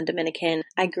they're in the Dominican.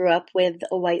 I grew up with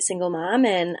a white single mom,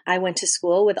 and I went to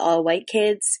school with all white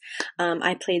kids.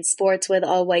 I played sports with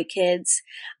all white kids.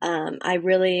 I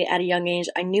really, at a young age,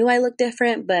 I knew I looked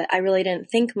different, but I really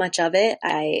didn't think much of it.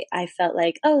 I felt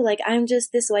like, oh, like I'm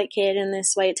just this white kid in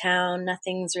this white town.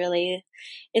 Nothing's really,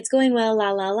 it's going well,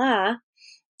 la, la, la.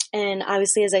 And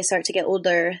obviously, as I start to get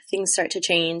older, things start to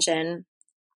change, and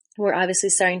we're obviously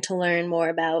starting to learn more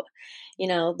about,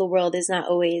 the world is not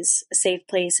always a safe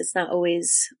place. It's not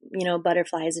always,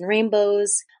 butterflies and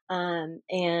rainbows.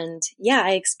 And yeah,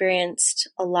 I experienced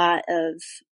a lot of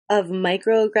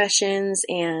microaggressions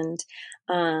and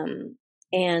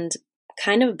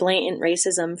kind of blatant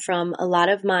racism from a lot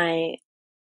of my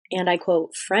and I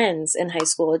quote, friends in high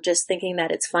school, just thinking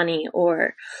that it's funny,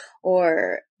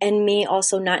 and me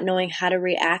also not knowing how to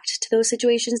react to those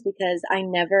situations because I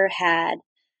never had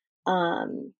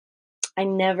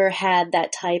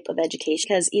that type of education.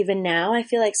 Because even now, I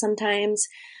feel like sometimes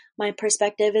my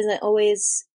perspective isn't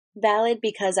always valid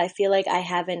because I feel like I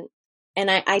haven't, and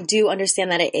I do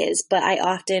understand that it is, but I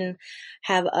often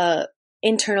have a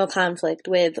internal conflict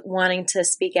with wanting to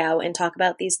speak out and talk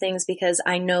about these things because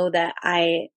I know that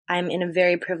I'm in a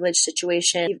very privileged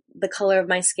situation. The color of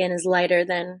my skin is lighter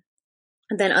than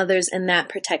others, and that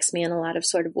protects me in a lot of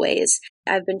sort of ways.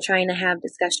 I've been trying to have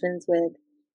discussions with,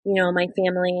 my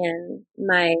family, and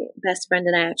my best friend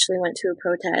and I actually went to a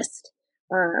protest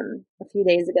a few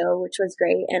days ago, which was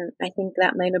great. And I think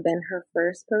that might have been her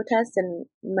first protest and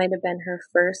might have been her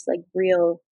first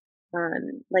real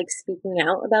speaking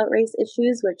out about race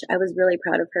issues, which I was really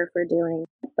proud of her for doing.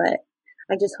 But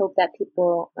I just hope that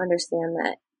people understand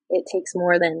that it takes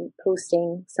more than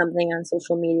posting something on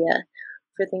social media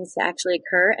for things to actually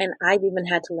occur. And I've even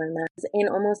had to learn that in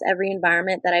almost every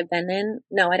environment that I've been in.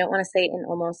 No, I don't want to say in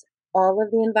almost all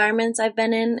of the environments I've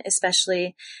been in,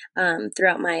 especially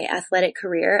throughout my athletic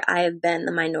career, I have been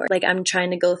the minority. I'm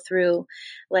trying to go through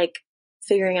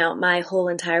figuring out my whole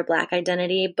entire Black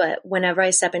identity. But whenever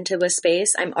I step into a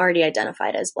space, I'm already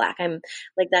identified as Black. I'm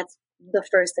that's the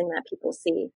first thing that people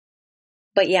see.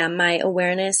 But yeah, my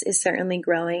awareness is certainly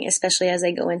growing, especially as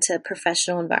I go into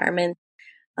professional environments.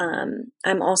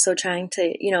 I'm also trying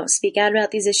to, speak out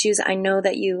about these issues. I know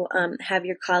that you have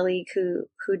your colleague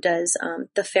who does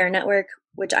the FAIR Network,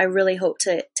 which I really hope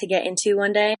to get into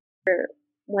one day.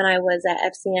 When I was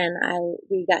at FCN,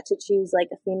 we got to choose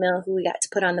a female who we got to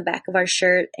put on the back of our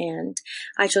shirt, and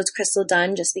I chose Crystal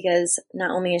Dunn just because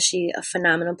not only is she a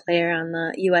phenomenal player on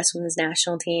the U.S. women's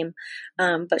national team,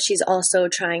 but she's also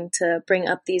trying to bring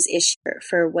up these issues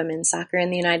for women's soccer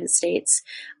in the United States,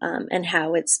 and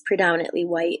how it's predominantly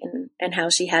white, and how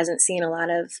she hasn't seen a lot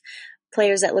of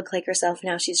players that look like herself.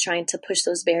 Now she's trying to push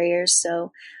those barriers.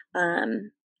 So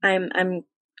I'm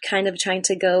kind of trying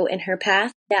to go in her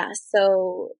path. Yeah.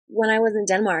 So when I was in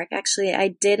Denmark, actually, I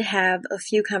did have a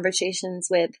few conversations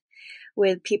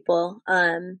with people.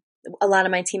 A lot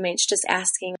of my teammates just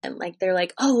asking, and they're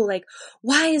like, oh,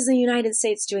 why is the United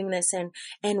States doing this?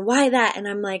 And why that? And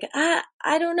I'm like,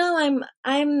 I don't know.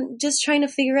 I'm just trying to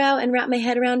figure out and wrap my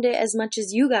head around it as much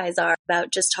as you guys are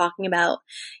about just talking about,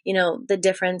 the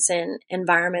difference in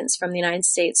environments from the United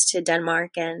States to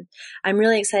Denmark. And I'm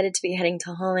really excited to be heading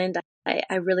to Holland.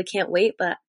 I really can't wait,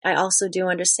 but I also do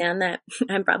understand that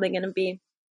I'm probably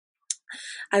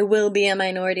I will be a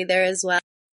minority there as well.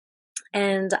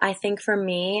 And I think for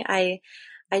me, I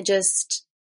just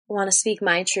want to speak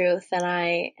my truth, and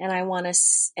I want to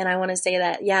say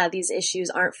that, yeah, these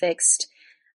issues aren't fixed.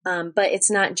 But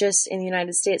it's not just in the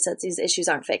United States that these issues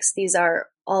aren't fixed. These are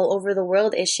all over the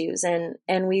world issues.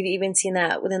 And we've even seen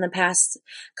that within the past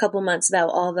couple months about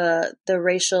all the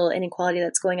racial inequality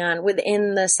that's going on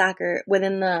within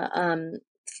the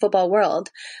football world.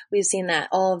 We've seen that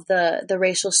all of the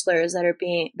racial slurs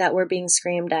that were being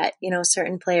screamed at,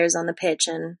 certain players on the pitch.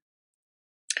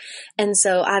 And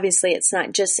so obviously it's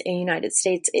not just a United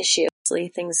States issue.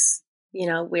 Things,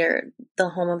 we're the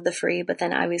home of the free, but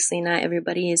then obviously not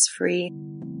everybody is free.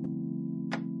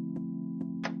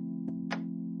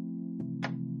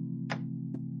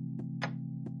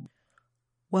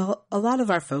 Well, a lot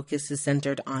of our focus is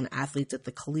centered on athletes at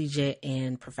the collegiate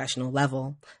and professional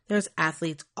level. There's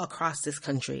athletes across this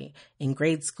country, in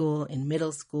grade school, in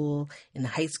middle school, in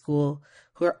high school,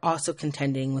 who are also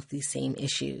contending with these same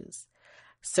issues.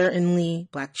 Certainly,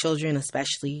 Black children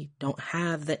especially don't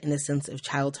have the innocence of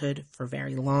childhood for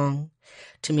very long.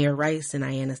 Tamir Rice and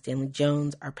Ayanna Stanley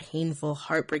Jones are painful,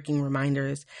 heartbreaking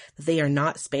reminders that they are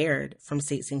not spared from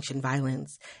state-sanctioned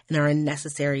violence and are a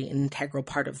necessary and integral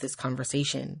part of this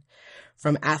conversation.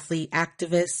 From athlete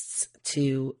activists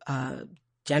to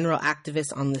general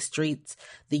activists on the streets,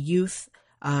 the youth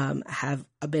have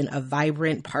been a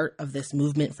vibrant part of this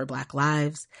movement for Black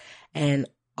lives, and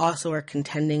also are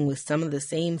contending with some of the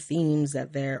same themes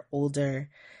that their older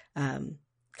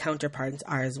counterparts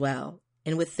are as well.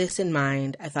 And with this in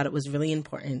mind, I thought it was really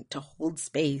important to hold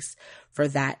space for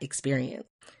that experience.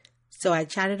 So I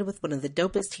chatted with one of the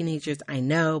dopest teenagers I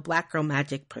know, Black Girl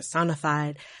Magic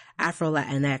personified,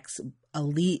 Afro-Latinx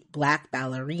elite Black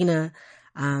ballerina,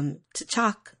 to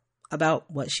talk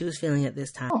about what she was feeling at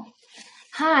this time.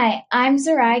 Hi, I'm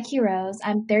Zarai Quiroz.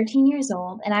 I'm 13 years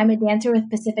old, and I'm a dancer with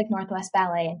Pacific Northwest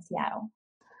Ballet in Seattle.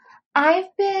 I've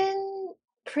been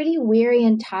pretty weary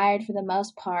and tired for the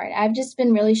most part. I've just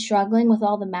been really struggling with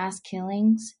all the mass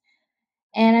killings,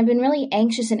 and I've been really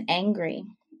anxious and angry.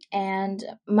 and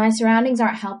my surroundings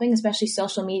aren't helping, especially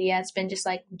social media. It's been just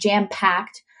like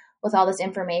jam-packed with all this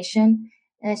information,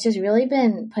 and it's just really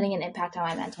been putting an impact on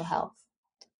my mental health.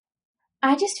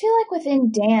 I just feel like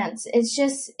within dance,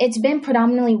 it's been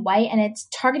predominantly white, and it's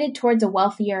targeted towards a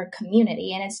wealthier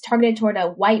community, and it's targeted toward a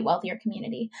white, wealthier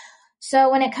community.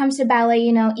 So when it comes to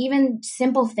ballet, even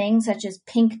simple things such as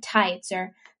pink tights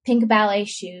or pink ballet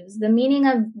shoes, the meaning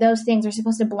of those things are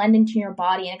supposed to blend into your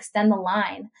body and extend the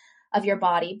line of your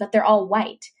body, but they're all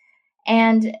white.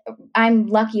 And I'm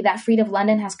lucky that Fried of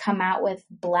London has come out with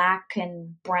black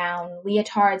and brown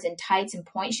leotards and tights and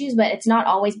point shoes, but it's not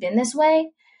always been this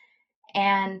way.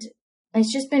 And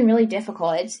it's just been really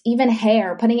difficult. It's even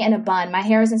hair, putting it in a bun. My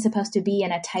hair isn't supposed to be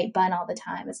in a tight bun all the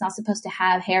time. It's not supposed to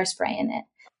have hairspray in it.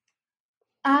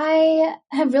 I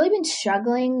have really been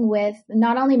struggling with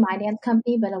not only my dance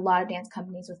company, but a lot of dance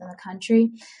companies within the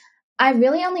country. I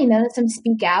really only notice them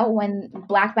speak out when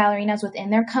Black ballerinas within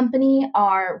their company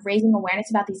are raising awareness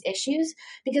about these issues,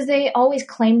 because they always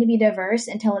claim to be diverse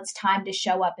until it's time to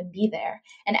show up and be there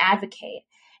and advocate.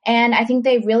 And I think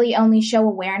they really only show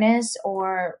awareness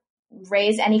or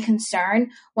raise any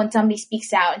concern when somebody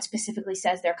speaks out and specifically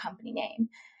says their company name.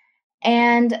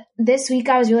 And this week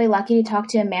I was really lucky to talk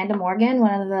to Amanda Morgan,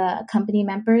 one of the company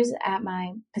members at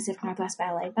my Pacific Northwest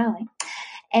Ballet.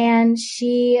 And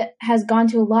she has gone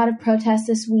to a lot of protests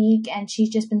this week, and she's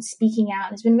just been speaking out,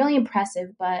 and it's been really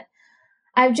impressive. But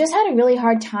I've just had a really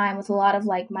hard time with a lot of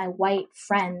like my white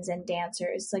friends and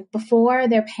dancers. Like before,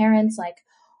 their parents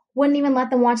wouldn't even let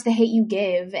them watch The Hate U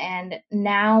Give. And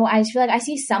now I just feel like I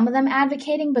see some of them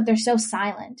advocating, but they're so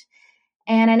silent.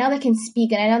 And I know they can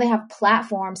speak, and I know they have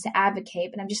platforms to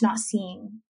advocate, but I'm just not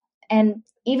seeing. And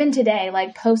even today,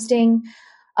 like posting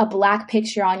a Black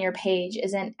picture on your page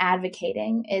isn't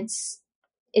advocating.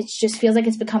 It just feels like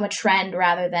it's become a trend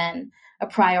rather than a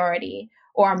priority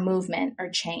or a movement or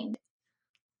change.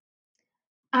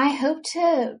 I hope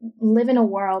to live in a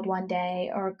world one day,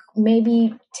 or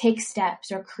maybe take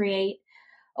steps or create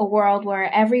a world where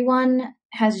everyone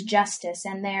has justice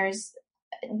and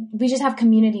we just have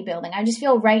community building. I just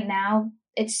feel right now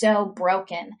it's so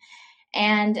broken.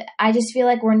 And I just feel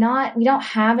like we don't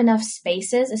have enough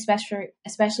spaces,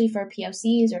 especially for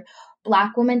POCs or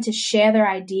Black women, to share their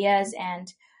ideas and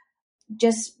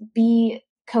just be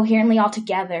coherently all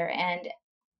together and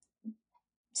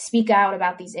speak out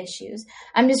about these issues.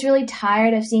 I'm just really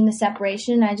tired of seeing the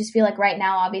separation. I just feel like right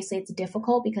now, obviously it's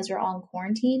difficult because we're all in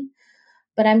quarantine,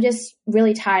 but I'm just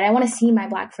really tired. I want to see my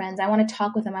Black friends. I want to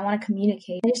talk with them. I want to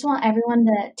communicate. I just want everyone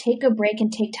to take a break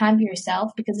and take time for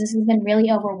yourself, because this has been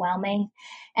really overwhelming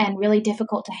and really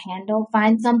difficult to handle.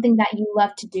 Find something that you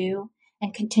love to do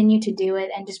and continue to do it,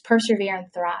 and just persevere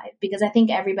and thrive, because I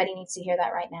think everybody needs to hear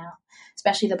that right now,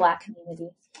 especially the Black community.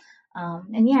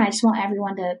 And yeah, I just want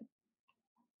everyone to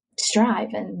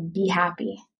strive and be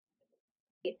happy.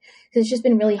 Because it's just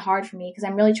been really hard for me, because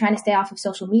I'm really trying to stay off of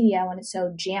social media when it's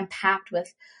so jam-packed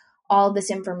with all of this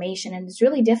information, and it's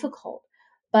really difficult.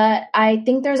 But I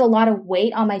think there's a lot of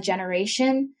weight on my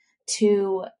generation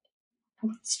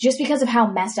just because of how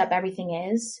messed up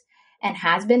everything is and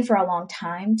has been for a long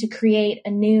time, to create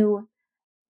a new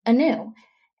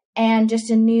and just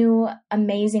a new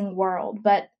amazing world.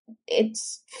 But it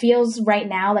feels right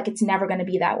now like it's never going to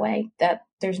be that way, that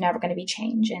there's never going to be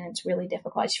change, and it's really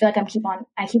difficult. I just feel like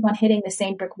I keep on hitting the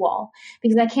same brick wall,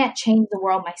 because I can't change the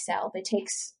world myself. It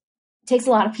takes a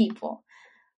lot of people.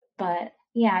 But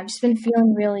yeah, I've just been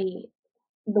feeling really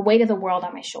the weight of the world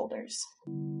on my shoulders.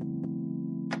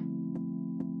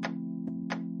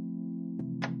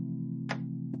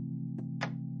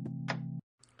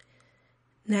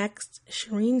 Next,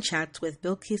 Shireen chats with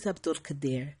Bilkis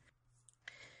Abdul-Qadir.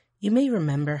 You may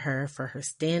remember her for her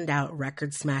standout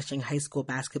record-smashing high school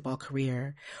basketball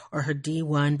career, or her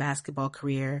D1 basketball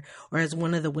career, or as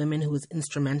one of the women who was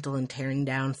instrumental in tearing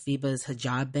down FIBA's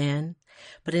hijab ban.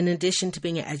 But in addition to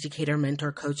being an educator,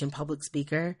 mentor, coach, and public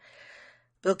speaker,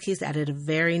 Bilkis added a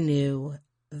very new,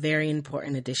 very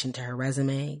important addition to her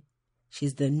resume.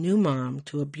 She's the new mom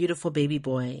to a beautiful baby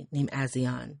boy named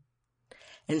Azian.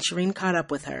 And Shireen caught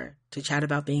up with her to chat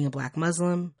about being a Black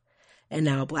Muslim and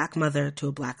now a Black mother to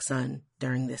a Black son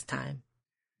during this time.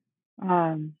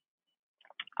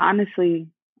 Honestly,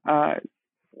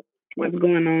 what's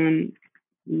going on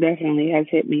definitely has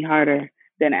hit me harder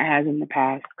than it has in the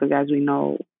past, because as we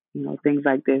know, things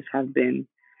like this have been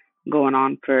going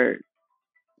on for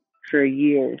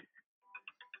years.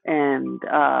 And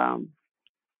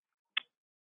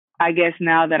I guess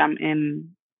now that I'm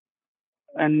in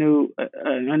a new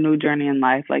journey in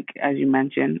life, like as you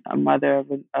mentioned, a mother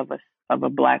of a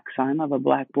Black son, of a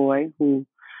Black boy who,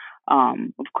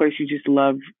 of course, you just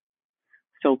love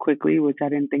so quickly, which I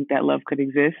didn't think that love could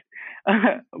exist.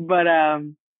 But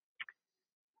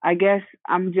I guess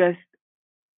I'm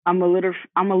a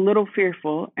little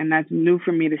fearful, and that's new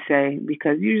for me to say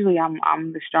because usually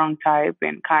I'm the strong type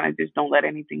and kind of just don't let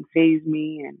anything faze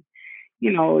me. And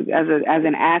as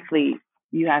an athlete,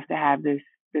 you have to have this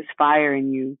fire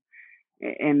in you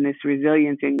and this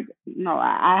resilience. And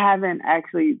I haven't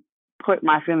actually put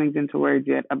my feelings into words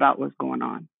yet about what's going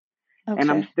on,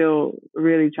 and I'm still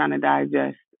really trying to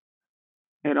digest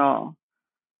it all.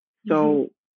 So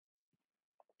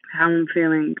how I'm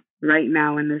feeling right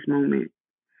now in this moment,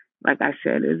 like I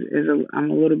said,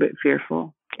 I'm a little bit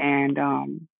fearful. And,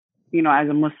 as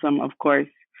a Muslim, of course,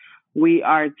 we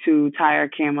are to tie our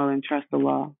camel and trust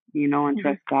Allah, and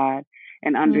trust God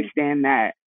and understand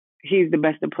that He's the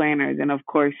best of planners. And of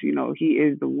course, He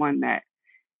is the one that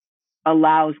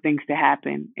allows things to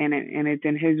happen. And it's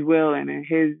in His will and in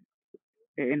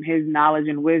His knowledge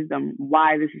and wisdom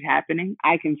why this is happening.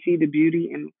 I can see the beauty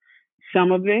in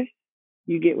some of this.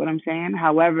 You get what I'm saying?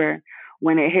 However,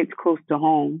 when it hits close to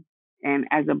home, and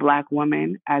as a Black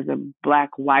woman, as a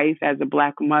Black wife, as a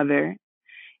Black mother,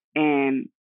 and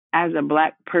as a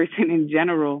Black person in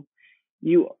general,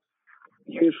 you're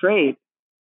afraid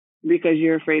because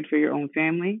you're afraid for your own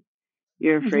family.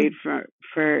 You're afraid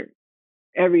for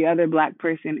every other Black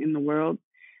person in the world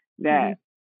that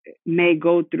may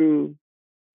go through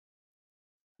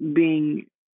being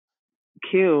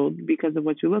killed because of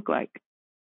what you look like.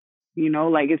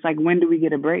 It's like, when do we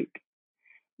get a break?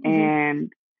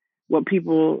 And what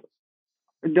people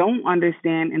don't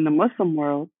understand in the Muslim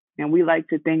world, and we like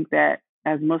to think that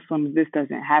as Muslims this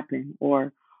doesn't happen,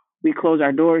 or we close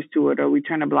our doors to it, or we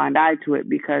turn a blind eye to it,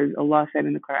 because Allah said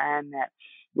in the Quran that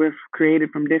we're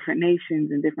created from different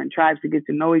nations and different tribes to get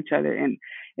to know each other. And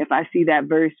if I see that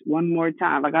verse one more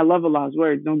time, like, I love Allah's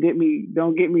words, don't get me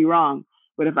wrong,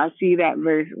 but if I see that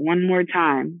verse one more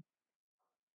time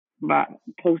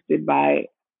posted by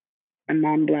a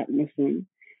non-Black Muslim,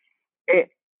 it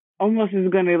almost is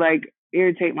going to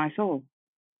irritate my soul.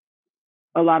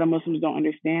 A lot of Muslims don't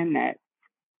understand that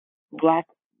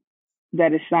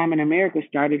Islam in America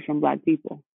started from Black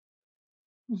people.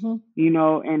 And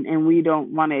we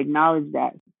don't want to acknowledge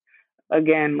that.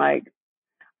 Again,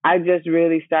 I just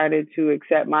really started to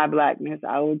accept my Blackness,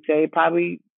 I would say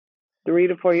probably 3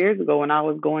 to 4 years ago, when I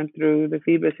was going through the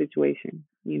FIBA situation,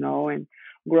 and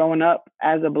growing up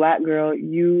as a Black girl,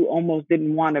 you almost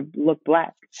didn't want to look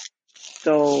Black.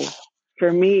 So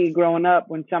for me, growing up,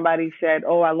 when somebody said,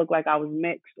 oh, I look like I was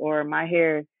mixed, or my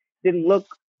hair didn't look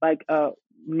like a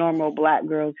normal Black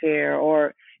girl's hair,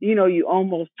 or, you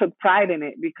almost took pride in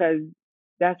it because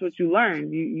that's what you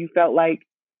learned. You felt like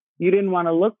you didn't want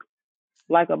to look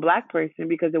like a Black person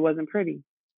because it wasn't pretty,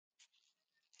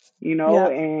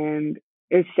 and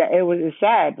it's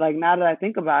sad. Like, now that I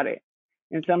think about it,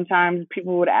 and sometimes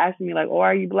people would ask me like, oh,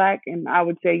 are you Black? And I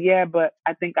would say, yeah, but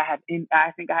I think I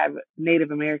have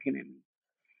Native American in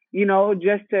me,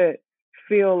 just to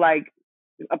feel like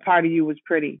a part of you was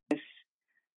pretty.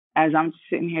 As I'm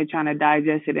sitting here trying to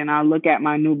digest it, and I look at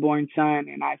my newborn son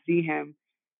and I see him,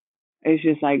 it's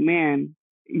just like, man,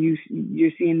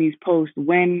 you're seeing these posts.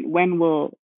 When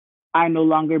will I no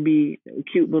longer be a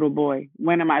cute little boy?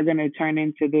 When am I going to turn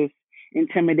into this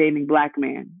intimidating Black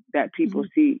man that people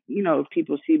see,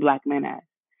 people see Black men as?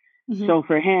 So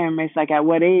for him, it's like, at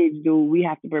what age do we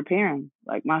have to prepare him?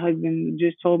 Like, my husband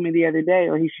just told me the other day,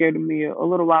 or he shared with me a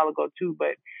little while ago too,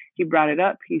 but he brought it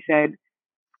up. He said,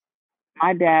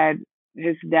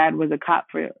 his dad was a cop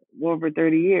for over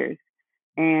 30 years.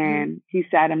 And he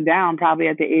sat him down probably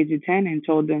at the age of 10 and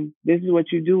told him, this is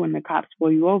what you do when the cops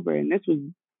pull you over. And this was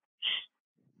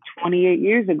 28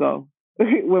 years ago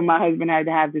when my husband had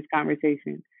to have this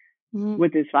conversation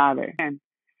with his father. And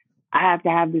I have to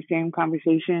have the same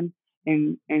conversation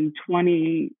in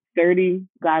 2030,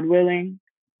 God willing,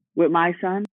 with my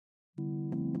son.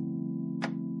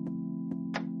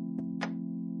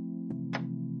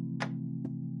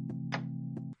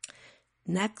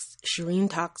 Next, Shireen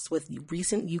talks with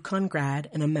recent UConn grad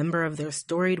and a member of their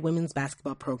storied women's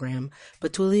basketball program,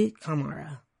 Batuli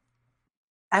Kamara.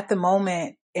 At the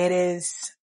moment, it is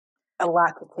a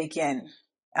lot to take in.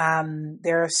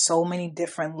 There are so many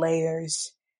different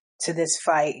layers to this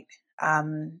fight,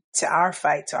 to our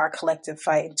collective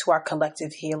fight, and to our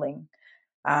collective healing.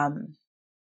 And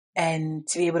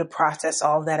to be able to process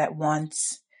all of that at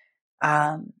once,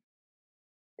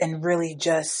 and really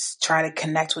just try to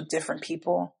connect with different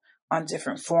people on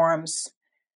different forums.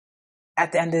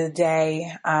 At the end of the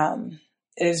day,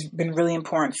 it has been really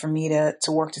important for me to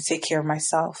work to take care of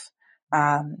myself,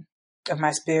 of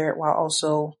my spirit, while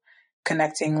also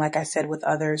connecting, like I said, with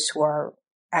others who are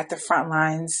at the front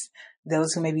lines,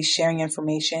 those who may be sharing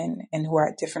information and who are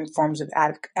at different forms of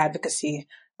advocacy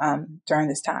during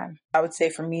this time. I would say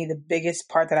for me, the biggest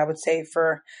part that I would say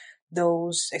for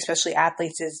those, especially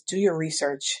athletes, is do your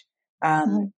research.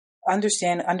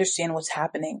 Understand what's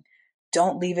happening.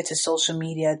 Don't leave it to social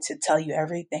media to tell you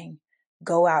everything.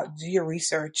 Go out, do your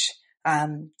research.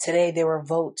 Today there were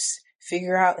votes.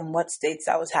 Figure out in what states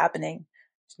that was happening.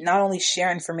 Not only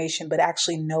share information, but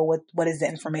actually know what is the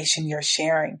information you're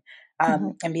sharing,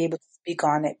 and be able to speak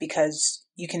on it, because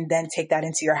you can then take that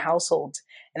into your household.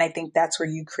 And I think that's where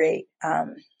you create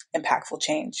impactful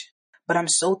change. But I'm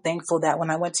so thankful that when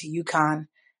I went to UConn,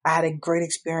 I had a great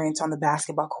experience on the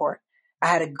basketball court. I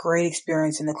had a great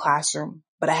experience in the classroom,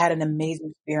 but I had an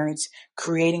amazing experience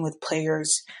creating with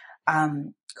players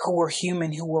who were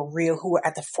human, who were real, who were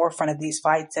at the forefront of these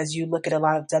fights. As you look at a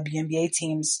lot of WNBA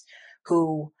teams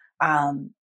who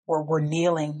were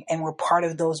kneeling and were part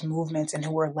of those movements, and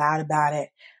who were loud about it,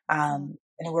 and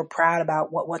who were proud about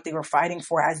what they were fighting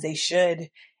for, as they should.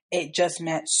 It just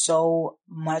meant so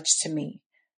much to me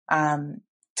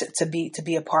to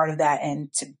be a part of that,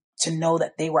 and to know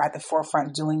that they were at the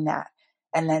forefront doing that.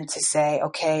 And then to say,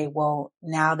 okay, well,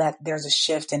 now that there's a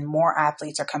shift and more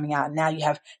athletes are coming out, now you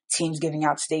have teams giving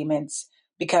out statements.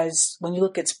 Because when you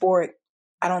look at sport,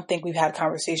 I don't think we've had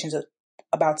conversations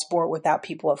about sport without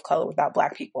people of color, without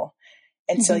Black people.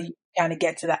 And so you kind of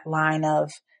get to that line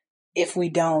of, if we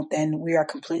don't, then we are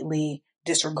completely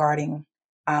disregarding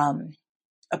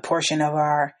a portion of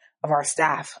our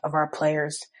staff, of our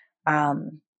players,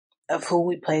 of who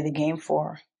we play the game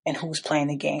for and who's playing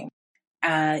the game.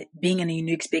 Being in a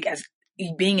unique space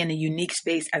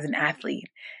as an athlete.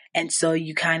 And so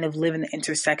you kind of live in the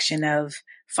intersection of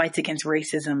fights against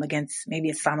racism, against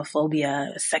maybe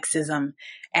Islamophobia, sexism.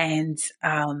 And,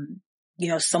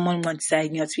 someone once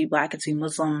said, to be Black and to be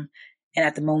Muslim, and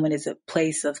at the moment, is a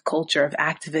place of culture, of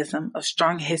activism, of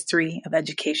strong history, of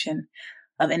education,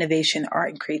 of innovation, art,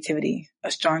 and creativity,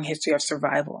 a strong history of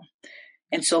survival.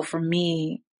 And so for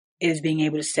me, it is being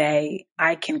able to say,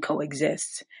 I can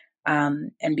coexist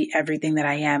and be everything that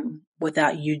I am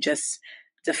without you just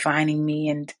defining me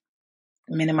and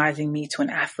minimizing me to an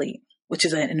athlete, which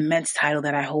is an immense title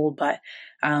that I hold, but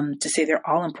to say they're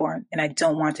all important. And I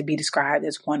don't want to be described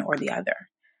as one or the other.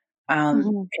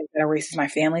 That erases my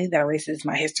family, that erases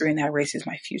my history, and that erases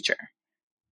my future.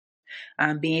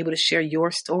 Being able to share your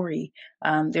story,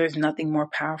 there's nothing more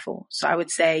powerful. So I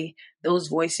would say those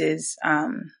voices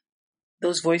are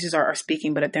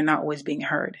speaking, but they're not always being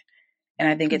heard. And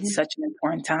I think it's such an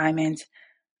important time. And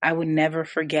I would never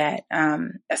forget a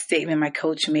statement my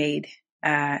coach made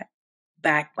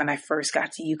back when I first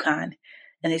got to UConn.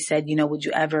 And they said, would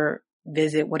you ever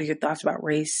visit? What are your thoughts about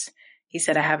race? He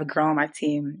said, I have a girl on my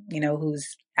team, who's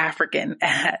African.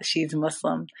 She's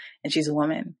Muslim and she's a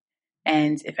woman.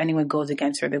 And if anyone goes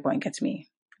against her, they're going against me.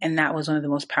 And that was one of the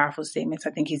most powerful statements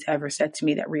I think he's ever said to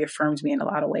me, that reaffirms me in a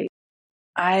lot of ways.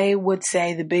 I would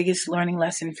say the biggest learning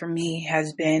lesson for me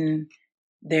has been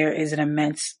there is an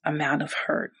immense amount of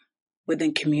hurt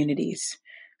within communities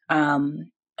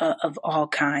of all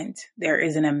kinds. There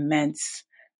is an immense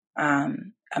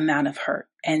amount of hurt.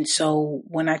 And so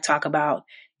when I talk about,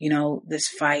 this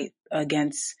fight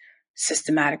against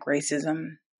systematic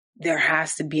racism, there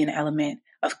has to be an element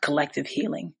of collective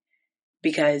healing,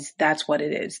 because that's what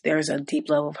it is. There's a deep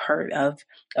level of hurt of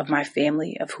my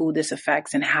family, of who this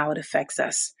affects and how it affects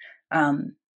us.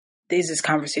 There's this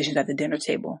conversations at the dinner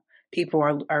table.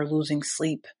 People are losing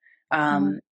sleep.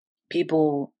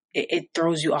 People, it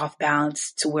throws you off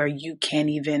balance to where you can't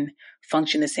even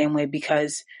function the same way,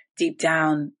 because deep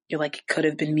down you're like, it could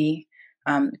have been me.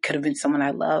 It could have been someone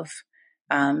I love.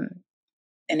 And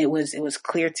it was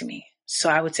clear to me. So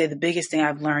I would say the biggest thing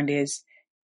I've learned is,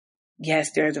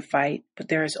 yes, there's a fight, but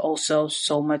there is also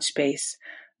so much space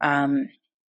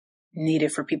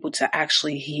needed for people to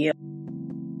actually heal.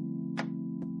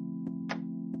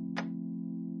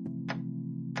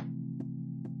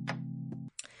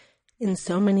 In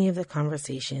so many of the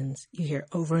conversations, you hear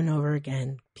over and over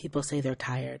again, people say they're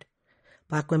tired.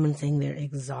 Black women saying they're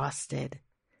exhausted.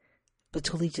 But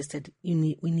Toli just said,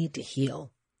 we need to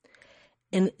heal.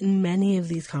 And in many of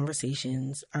these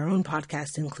conversations, our own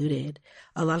podcast included,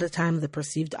 a lot of time the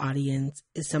perceived audience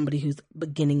is somebody who's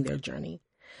beginning their journey.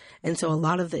 And so a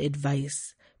lot of the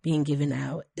advice being given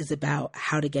out is about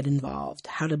how to get involved,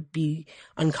 how to be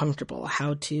uncomfortable,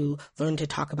 how to learn to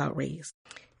talk about race.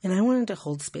 And I wanted to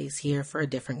hold space here for a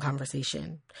different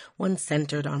conversation, one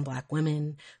centered on Black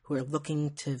women who are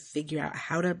looking to figure out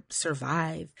how to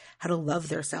survive, how to love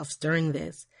themselves during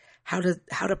this, how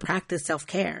to practice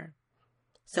self-care.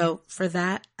 So for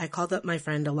that, I called up my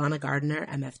friend Alana Gardner,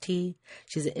 MFT.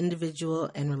 She's an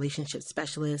individual and relationship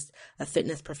specialist, a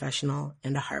fitness professional,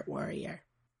 and a heart warrior.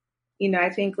 I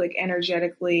think like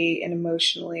energetically and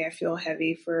emotionally, I feel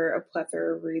heavy for a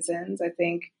plethora of reasons. I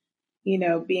think,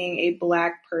 being a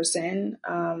Black person,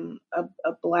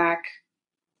 a Black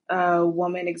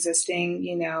woman existing,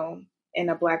 in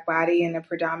a Black body in a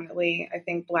predominantly, I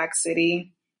think, Black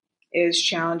city is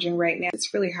challenging right now.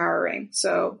 It's really harrowing.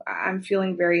 So I'm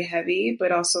feeling very heavy,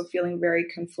 but also feeling very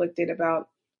conflicted about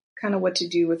kind of what to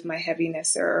do with my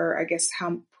heaviness, or I guess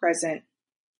how present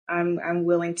I'm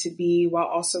willing to be while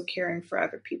also caring for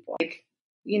other people. Like,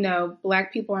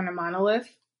 Black people aren't a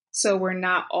monolith. So we're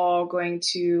not all going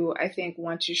to, I think,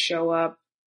 want to show up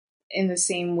in the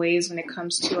same ways when it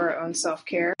comes to our own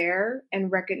self-care,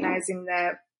 and recognizing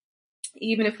that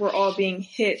even if we're all being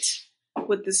hit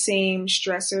with the same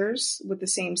stressors, with the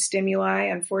same stimuli,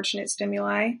 unfortunate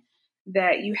stimuli,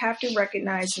 that you have to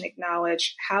recognize and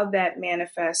acknowledge how that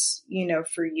manifests,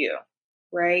 for you,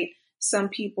 right? Some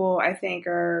people, I think,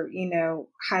 are,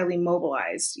 highly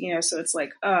mobilized, so it's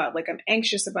like I'm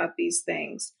anxious about these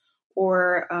things,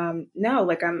 or no,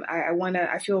 like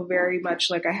I feel very much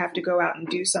like I have to go out and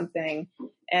do something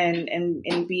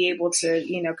and be able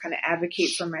to, kind of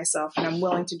advocate for myself. And I'm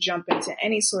willing to jump into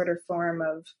any sort of form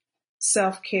of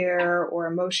self-care or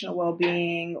emotional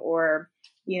well-being or,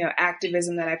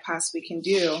 activism that I possibly can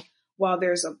do. While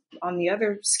there's on the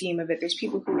other scheme of it, there's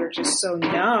people who are just so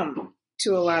numb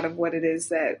to a lot of what it is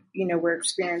that, we're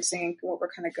experiencing, what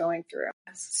we're kind of going through.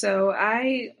 So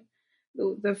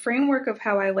the framework of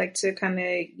how I like to kind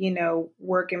of,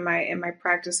 work in my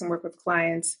practice and work with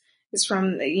clients is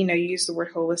from, you use the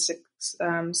word holistic.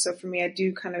 So for me, I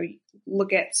do kind of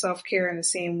look at self-care in the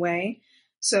same way.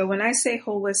 So when I say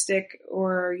holistic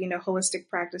or, holistic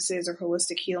practices or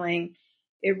holistic healing,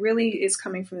 it really is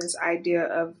coming from this idea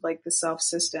of like the self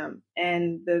system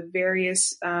and the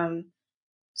various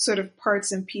sort of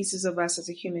parts and pieces of us as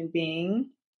a human being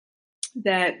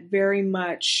that very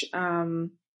much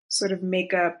sort of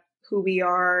make up who we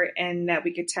are and that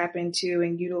we could tap into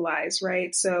and utilize,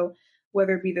 right? So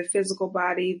whether it be the physical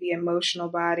body, the emotional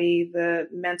body, the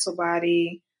mental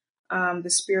body, the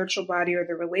spiritual body, or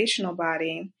the relational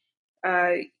body,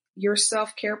 your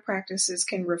self-care practices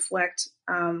can reflect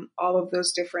all of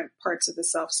those different parts of the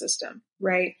self system,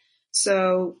 right?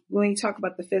 So when you talk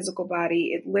about the physical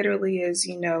body, it literally is,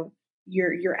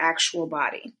 your actual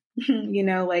body,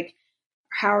 like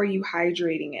how are you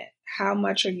hydrating it? How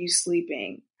much are you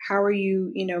sleeping? How are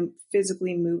you,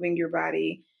 physically moving your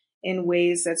body in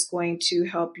ways that's going to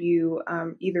help you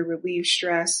either relieve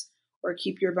stress or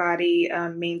keep your body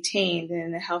maintained and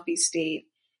in a healthy state?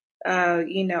 Are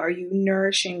you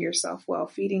nourishing yourself well,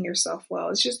 feeding yourself well?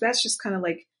 That's just kind of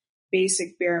like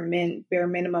basic bare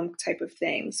minimum type of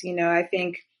things. I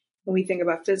think when we think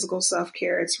about physical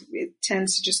self-care, it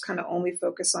tends to just kind of only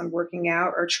focus on working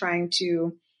out or trying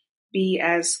to be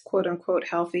as quote unquote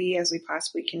healthy as we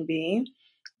possibly can be.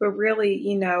 But really,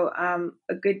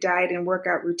 a good diet and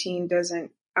workout routine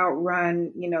doesn't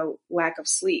outrun, lack of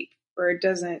sleep, or it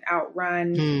doesn't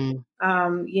outrun,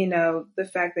 the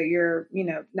fact that you're,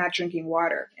 not drinking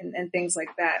water and things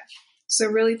like that. So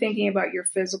really thinking about your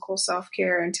physical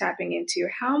self-care and tapping into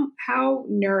how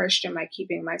nourished am I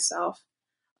keeping myself,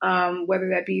 whether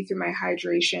that be through my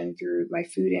hydration, through my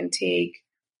food intake,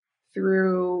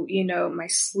 through, my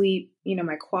sleep,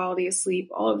 my quality of sleep,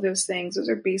 all of those things. Those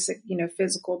are basic,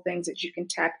 physical things that you can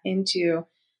tap into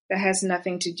that has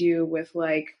nothing to do with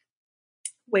like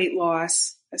weight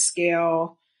loss, a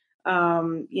scale,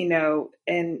 and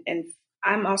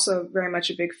I'm also very much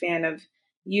a big fan of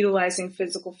utilizing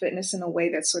physical fitness in a way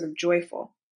that's sort of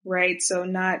joyful, right? So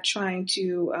not trying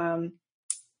to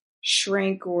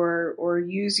shrink or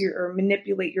use or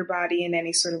manipulate your body in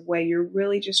any sort of way. You're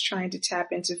really just trying to tap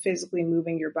into physically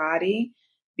moving your body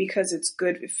because it's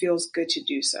good. It feels good to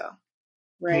do so,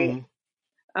 right?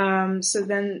 So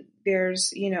then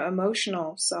there's,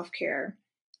 emotional self-care.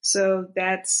 So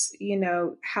that's,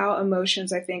 how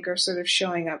emotions, I think, are sort of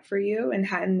showing up for you.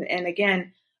 And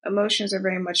again, emotions are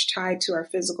very much tied to our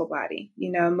physical body.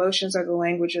 Emotions are the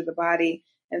language of the body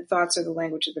and thoughts are the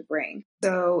language of the brain.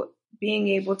 So being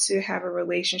able to have a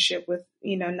relationship with,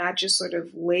 not just sort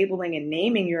of labeling and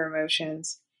naming your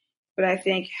emotions, but I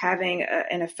think having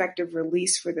an effective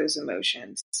release for those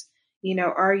emotions.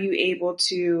 Are you able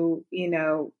to,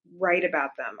 write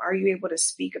about them? Are you able to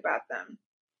speak about them?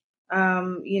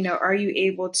 Are you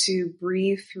able to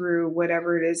breathe through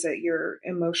whatever it is that you're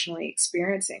emotionally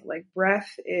experiencing? Like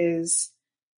breath is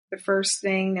the first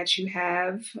thing that you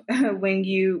have when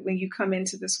you come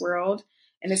into this world.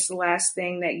 and it's the last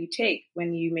thing that you take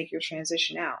when you make your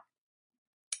transition out.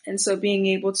 And so being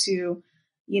able to,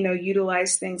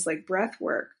 utilize things like breath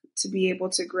work to be able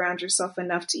to ground yourself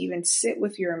enough to even sit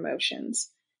with your emotions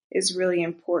is really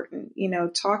important.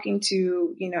 Talking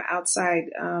to, outside,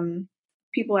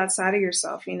 people outside of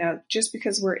yourself, just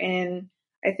because we're in,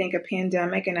 I think, a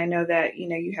pandemic, and I know that,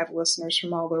 you have listeners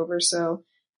from all over. So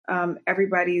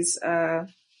everybody's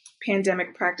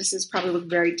pandemic practices probably look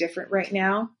very different right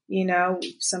now.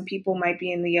 Some people might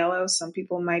be in the yellow. Some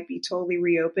people might be totally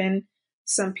reopened.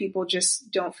 Some people just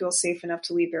don't feel safe enough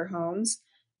to leave their homes.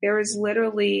 There is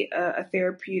literally a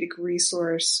therapeutic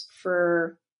resource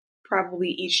for probably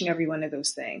each and every one of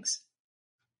those things.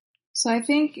 So I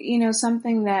think,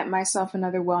 something that myself and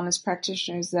other wellness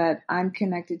practitioners that I'm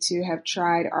connected to have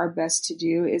tried our best to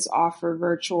do is offer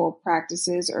virtual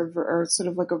practices or sort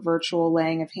of like a virtual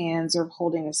laying of hands or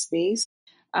holding a space.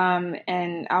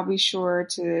 And I'll be sure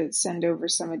to send over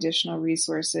some additional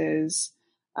resources,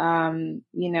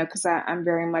 because I'm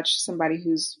very much somebody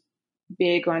who's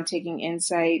big on taking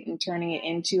insight and turning it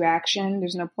into action.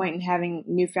 There's no point in having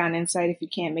newfound insight if you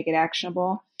can't make it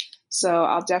actionable. So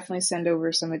I'll definitely send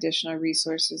over some additional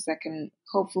resources that can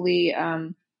hopefully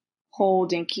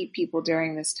hold and keep people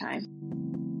during this time.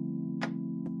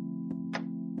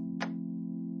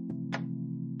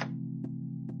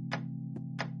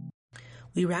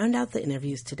 We round out the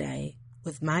interviews today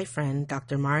with my friend,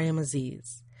 Dr. Mariam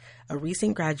Aziz, a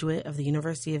recent graduate of the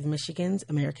University of Michigan's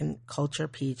American Culture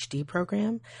PhD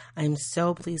program. I am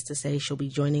so pleased to say she'll be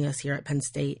joining us here at Penn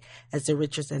State as the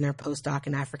Richard Center postdoc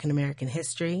in African American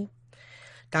history.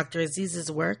 Dr.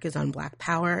 Aziz's work is on Black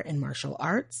power and martial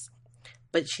arts,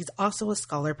 but she's also a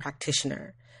scholar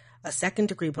practitioner, a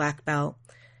second-degree Black belt.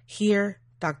 Here,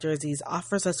 Dr. Aziz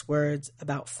offers us words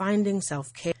about finding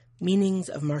self-care, meanings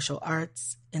of martial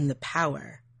arts, and the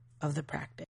power of the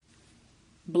practice.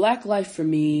 Black life for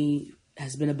me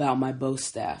has been about my bow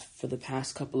staff for the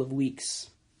past couple of weeks.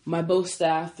 My bow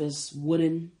staff is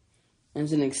wooden and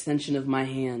is an extension of my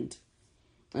hand.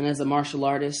 And as a martial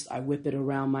artist, I whip it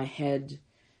around my head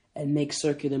and make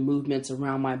circular movements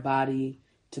around my body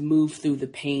to move through the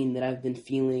pain that I've been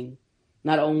feeling,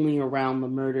 not only around the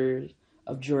murder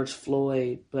of George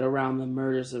Floyd, but around the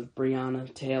murders of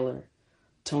Breonna Taylor,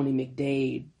 Tony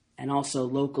McDade, and also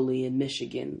locally in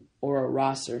Michigan, Ora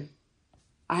Rosser.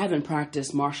 I haven't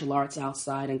practiced martial arts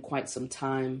outside in quite some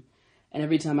time, and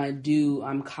every time I do,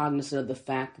 I'm cognizant of the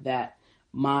fact that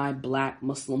my Black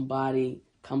Muslim body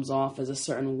comes off as a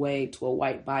certain way to a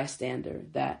white bystander,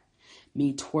 that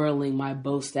me twirling my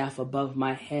bow staff above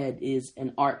my head is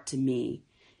an art to me,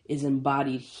 is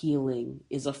embodied healing,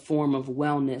 is a form of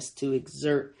wellness to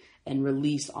exert and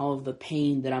release all of the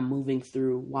pain that I'm moving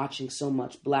through, watching so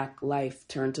much Black life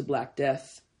turn to Black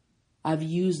death. I've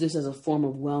used this as a form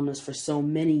of wellness for so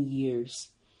many years,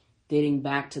 dating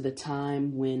back to the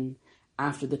time when,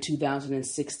 after the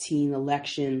 2016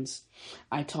 elections,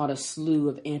 I taught a slew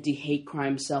of anti-hate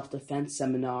crime self-defense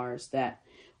seminars that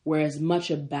were as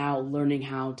much about learning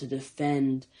how to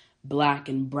defend Black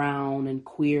and brown and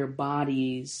queer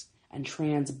bodies and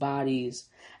trans bodies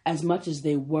as much as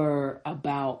they were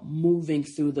about moving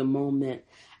through the moment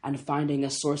and finding a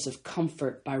source of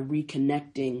comfort by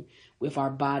reconnecting with our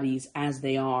bodies as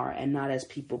they are and not as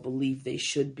people believe they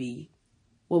should be.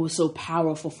 What was so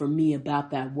powerful for me about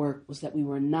that work was that we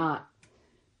were not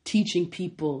teaching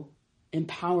people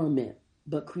empowerment,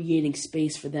 but creating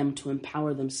space for them to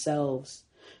empower themselves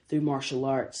through martial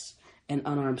arts and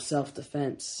unarmed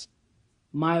self-defense.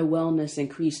 My wellness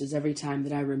increases every time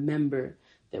that I remember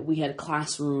that we had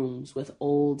classrooms with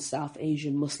old South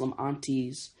Asian Muslim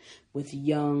aunties, with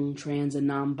young trans and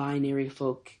non-binary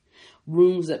folk,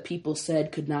 rooms that people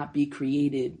said could not be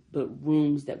created, but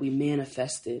rooms that we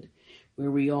manifested,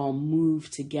 where we all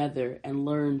moved together and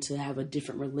learned to have a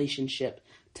different relationship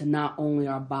to not only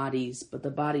our bodies, but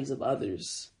the bodies of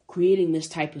others. Creating this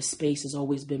type of space has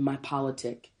always been my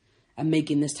politic, and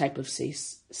making this type of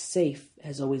safe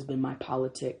has always been my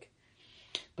politic.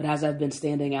 But as I've been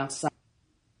standing outside,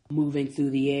 moving through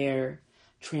the air,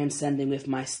 transcending with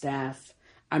my staff,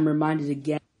 I'm reminded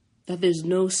again that there's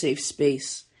no safe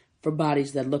space for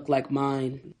bodies that look like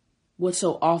mine. What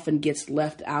so often gets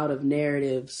left out of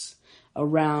narratives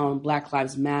around Black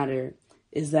Lives Matter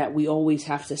is that we always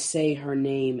have to say her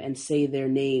name and say their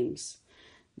names,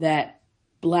 that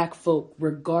Black folk,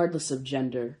 regardless of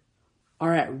gender,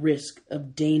 are at risk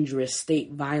of dangerous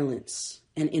state violence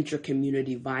and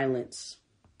intercommunity violence.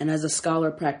 And as a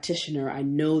scholar practitioner, I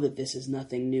know that this is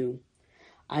nothing new.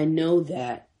 I know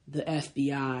that the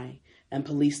FBI and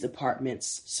police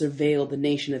departments surveil the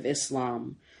Nation of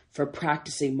Islam for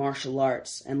practicing martial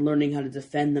arts and learning how to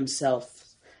defend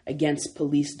themselves against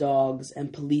police dogs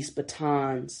and police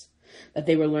batons, that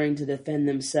they were learning to defend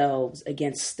themselves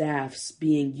against staffs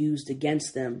being used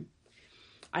against them.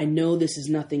 I know this is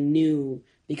nothing new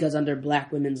because under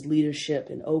Black women's leadership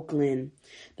in Oakland,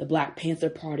 the Black Panther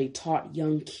Party taught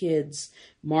young kids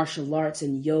martial arts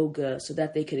and yoga so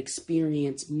that they could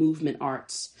experience movement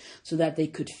arts, so that they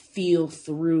could feel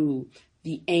through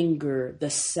the anger, the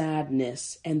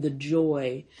sadness, and the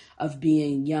joy of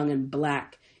being young and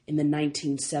Black in the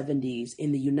 1970s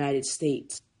in the United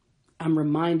States. I'm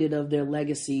reminded of their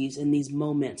legacies in these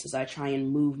moments as I try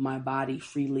and move my body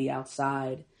freely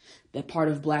outside. That part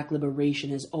of Black liberation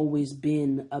has always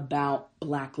been about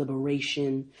Black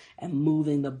liberation and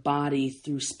moving the body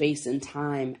through space and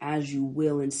time as you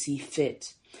will and see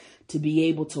fit. To be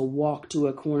able to walk to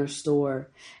a corner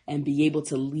store and be able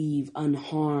to leave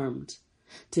unharmed.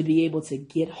 To be able to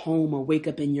get home or wake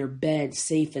up in your bed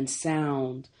safe and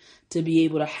sound. To be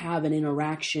able to have an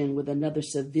interaction with another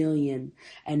civilian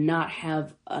and not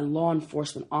have a law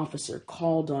enforcement officer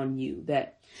called on you.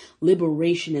 That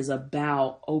liberation is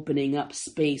about opening up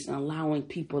space and allowing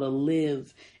people to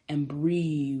live and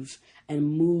breathe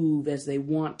and move as they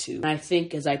want to. And I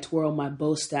think as I twirl my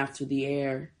bow staff through the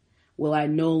air, will I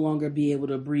no longer be able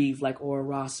to breathe like Ora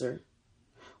Rosser?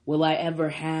 Will I ever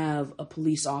have a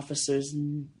police officer's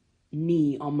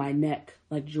knee on my neck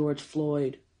like George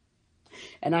Floyd?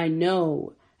 And I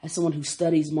know, as someone who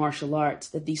studies martial arts,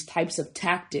 that these types of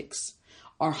tactics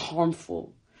are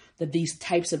harmful, that these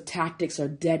types of tactics are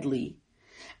deadly,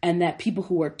 and that people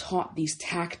who are taught these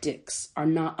tactics are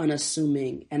not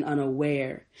unassuming and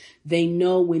unaware. They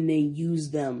know when they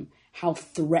use them how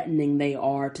threatening they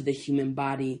are to the human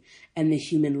body and the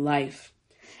human life.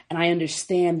 And I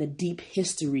understand the deep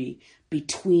history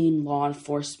between law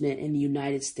enforcement in the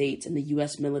United States and the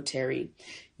U.S. military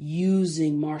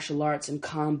using martial arts and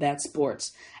combat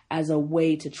sports as a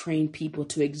way to train people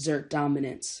to exert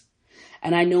dominance.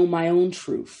 And I know my own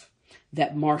truth,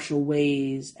 that martial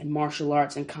ways and martial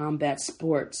arts and combat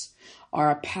sports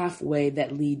are a pathway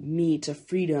that lead me to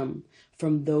freedom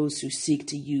from those who seek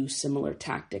to use similar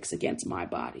tactics against my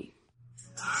body.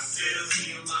 I still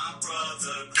hear my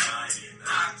brother crying,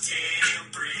 I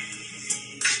can't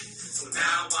breathe. So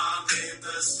now I'm in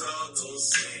the struggle,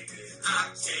 singing, I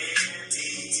can't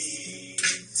leave.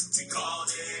 We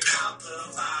calling out the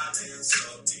violence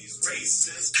of these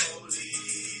racist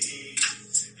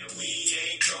police. And we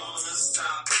ain't gonna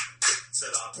stop till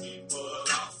our people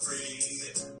are free.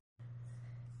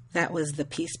 That was The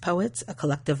Peace Poets, a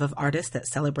collective of artists that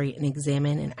celebrate and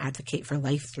examine and advocate for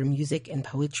life through music and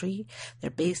poetry. They're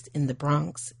based in the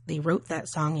Bronx. They wrote that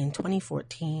song in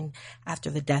 2014 after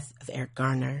the death of Eric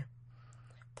Garner.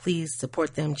 Please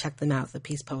support them. Check them out,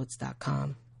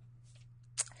 thepeacepoets.com.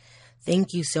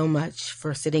 Thank you so much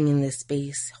for sitting in this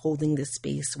space, holding this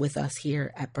space with us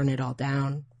here at Burn It All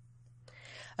Down.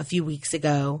 A few weeks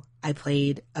ago, I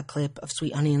played a clip of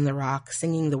Sweet Honey in the Rock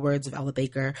singing the words of Ella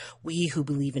Baker, "We who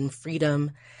believe in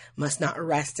freedom must not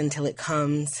rest until it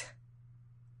comes."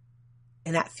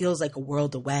 And that feels like a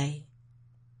world away.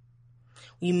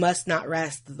 We must not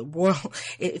rest. The world,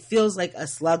 it feels like a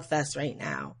slugfest right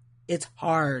now. It's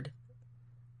hard.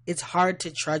 It's hard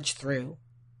to trudge through.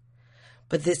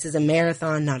 But this is a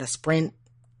marathon, not a sprint.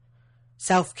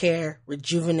 Self-care,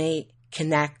 rejuvenate,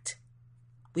 connect.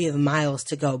 We have miles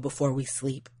to go before we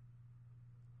sleep.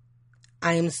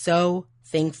 I am so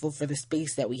thankful for the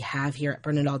space that we have here at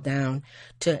Burn It All Down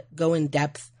to go in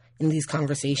depth in these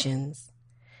conversations.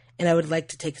 And I would like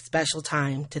to take special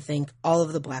time to thank all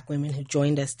of the Black women who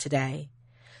joined us today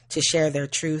to share their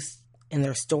truth and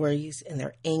their stories and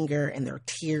their anger and their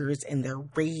tears and their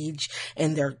rage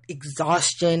and their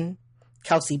exhaustion.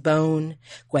 Kelsey Bone,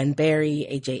 Gwen Berry,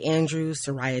 AJ Andrews,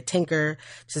 Soraya Tinker,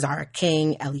 Cesara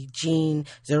King, Ellie Jean,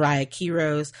 Zariah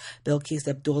Quiros, Bilquis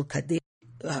Abdul Qadir,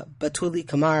 Batuli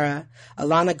Kamara,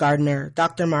 Alana Gardner,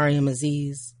 Dr. Mariam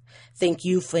Aziz. Thank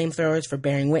you, Flamethrowers, for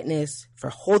bearing witness, for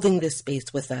holding this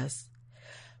space with us.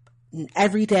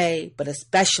 Every day, but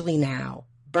especially now,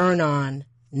 burn on,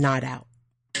 not out.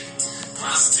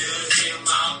 I still hear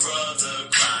my brother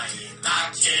crying,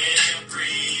 I can't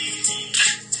breathe.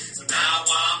 So now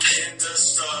I'm in the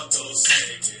struggle,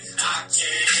 singing, I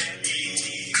can't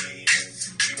leave.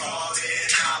 We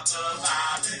calling out the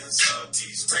violence of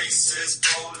these racist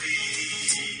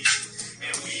police.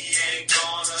 And we ain't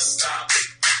gonna stop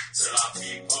till our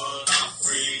people are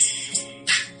free.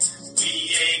 We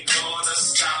ain't gonna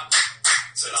stop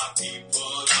till our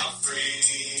people are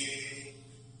free.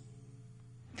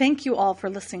 Thank you all for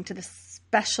listening to this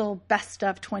special Best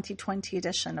of 2020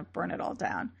 edition of Burn It All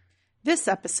Down. This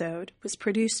episode was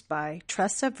produced by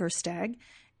Tressa Verstag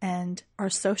and our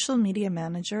social media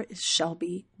manager is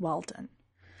Shelby Weldon.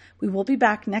 We will be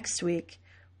back next week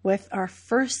with our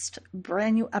first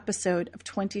brand new episode of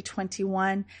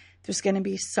 2021. There's going to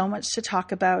be so much to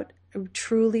talk about. I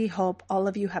truly hope all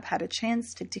of you have had a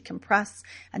chance to decompress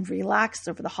and relax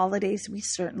over the holidays. We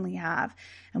certainly have,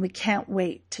 and we can't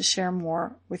wait to share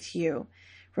more with you.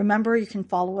 Remember, you can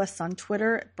follow us on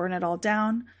Twitter at Burn It All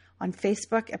Down, on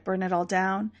Facebook at Burn It All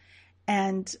Down,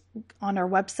 and on our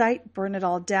website,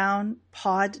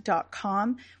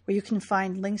 burnitalldownpod.com, where you can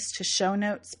find links to show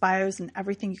notes, bios, and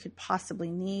everything you could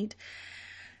possibly need.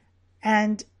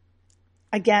 And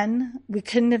again, we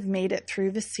couldn't have made it through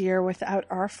this year without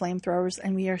our flamethrowers,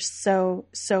 and we are so,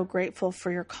 so grateful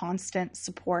for your constant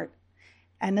support.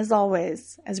 And as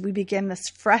always, as we begin this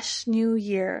fresh new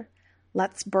year,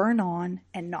 let's burn on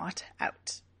and not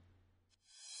out.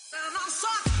 And I saw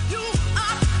you.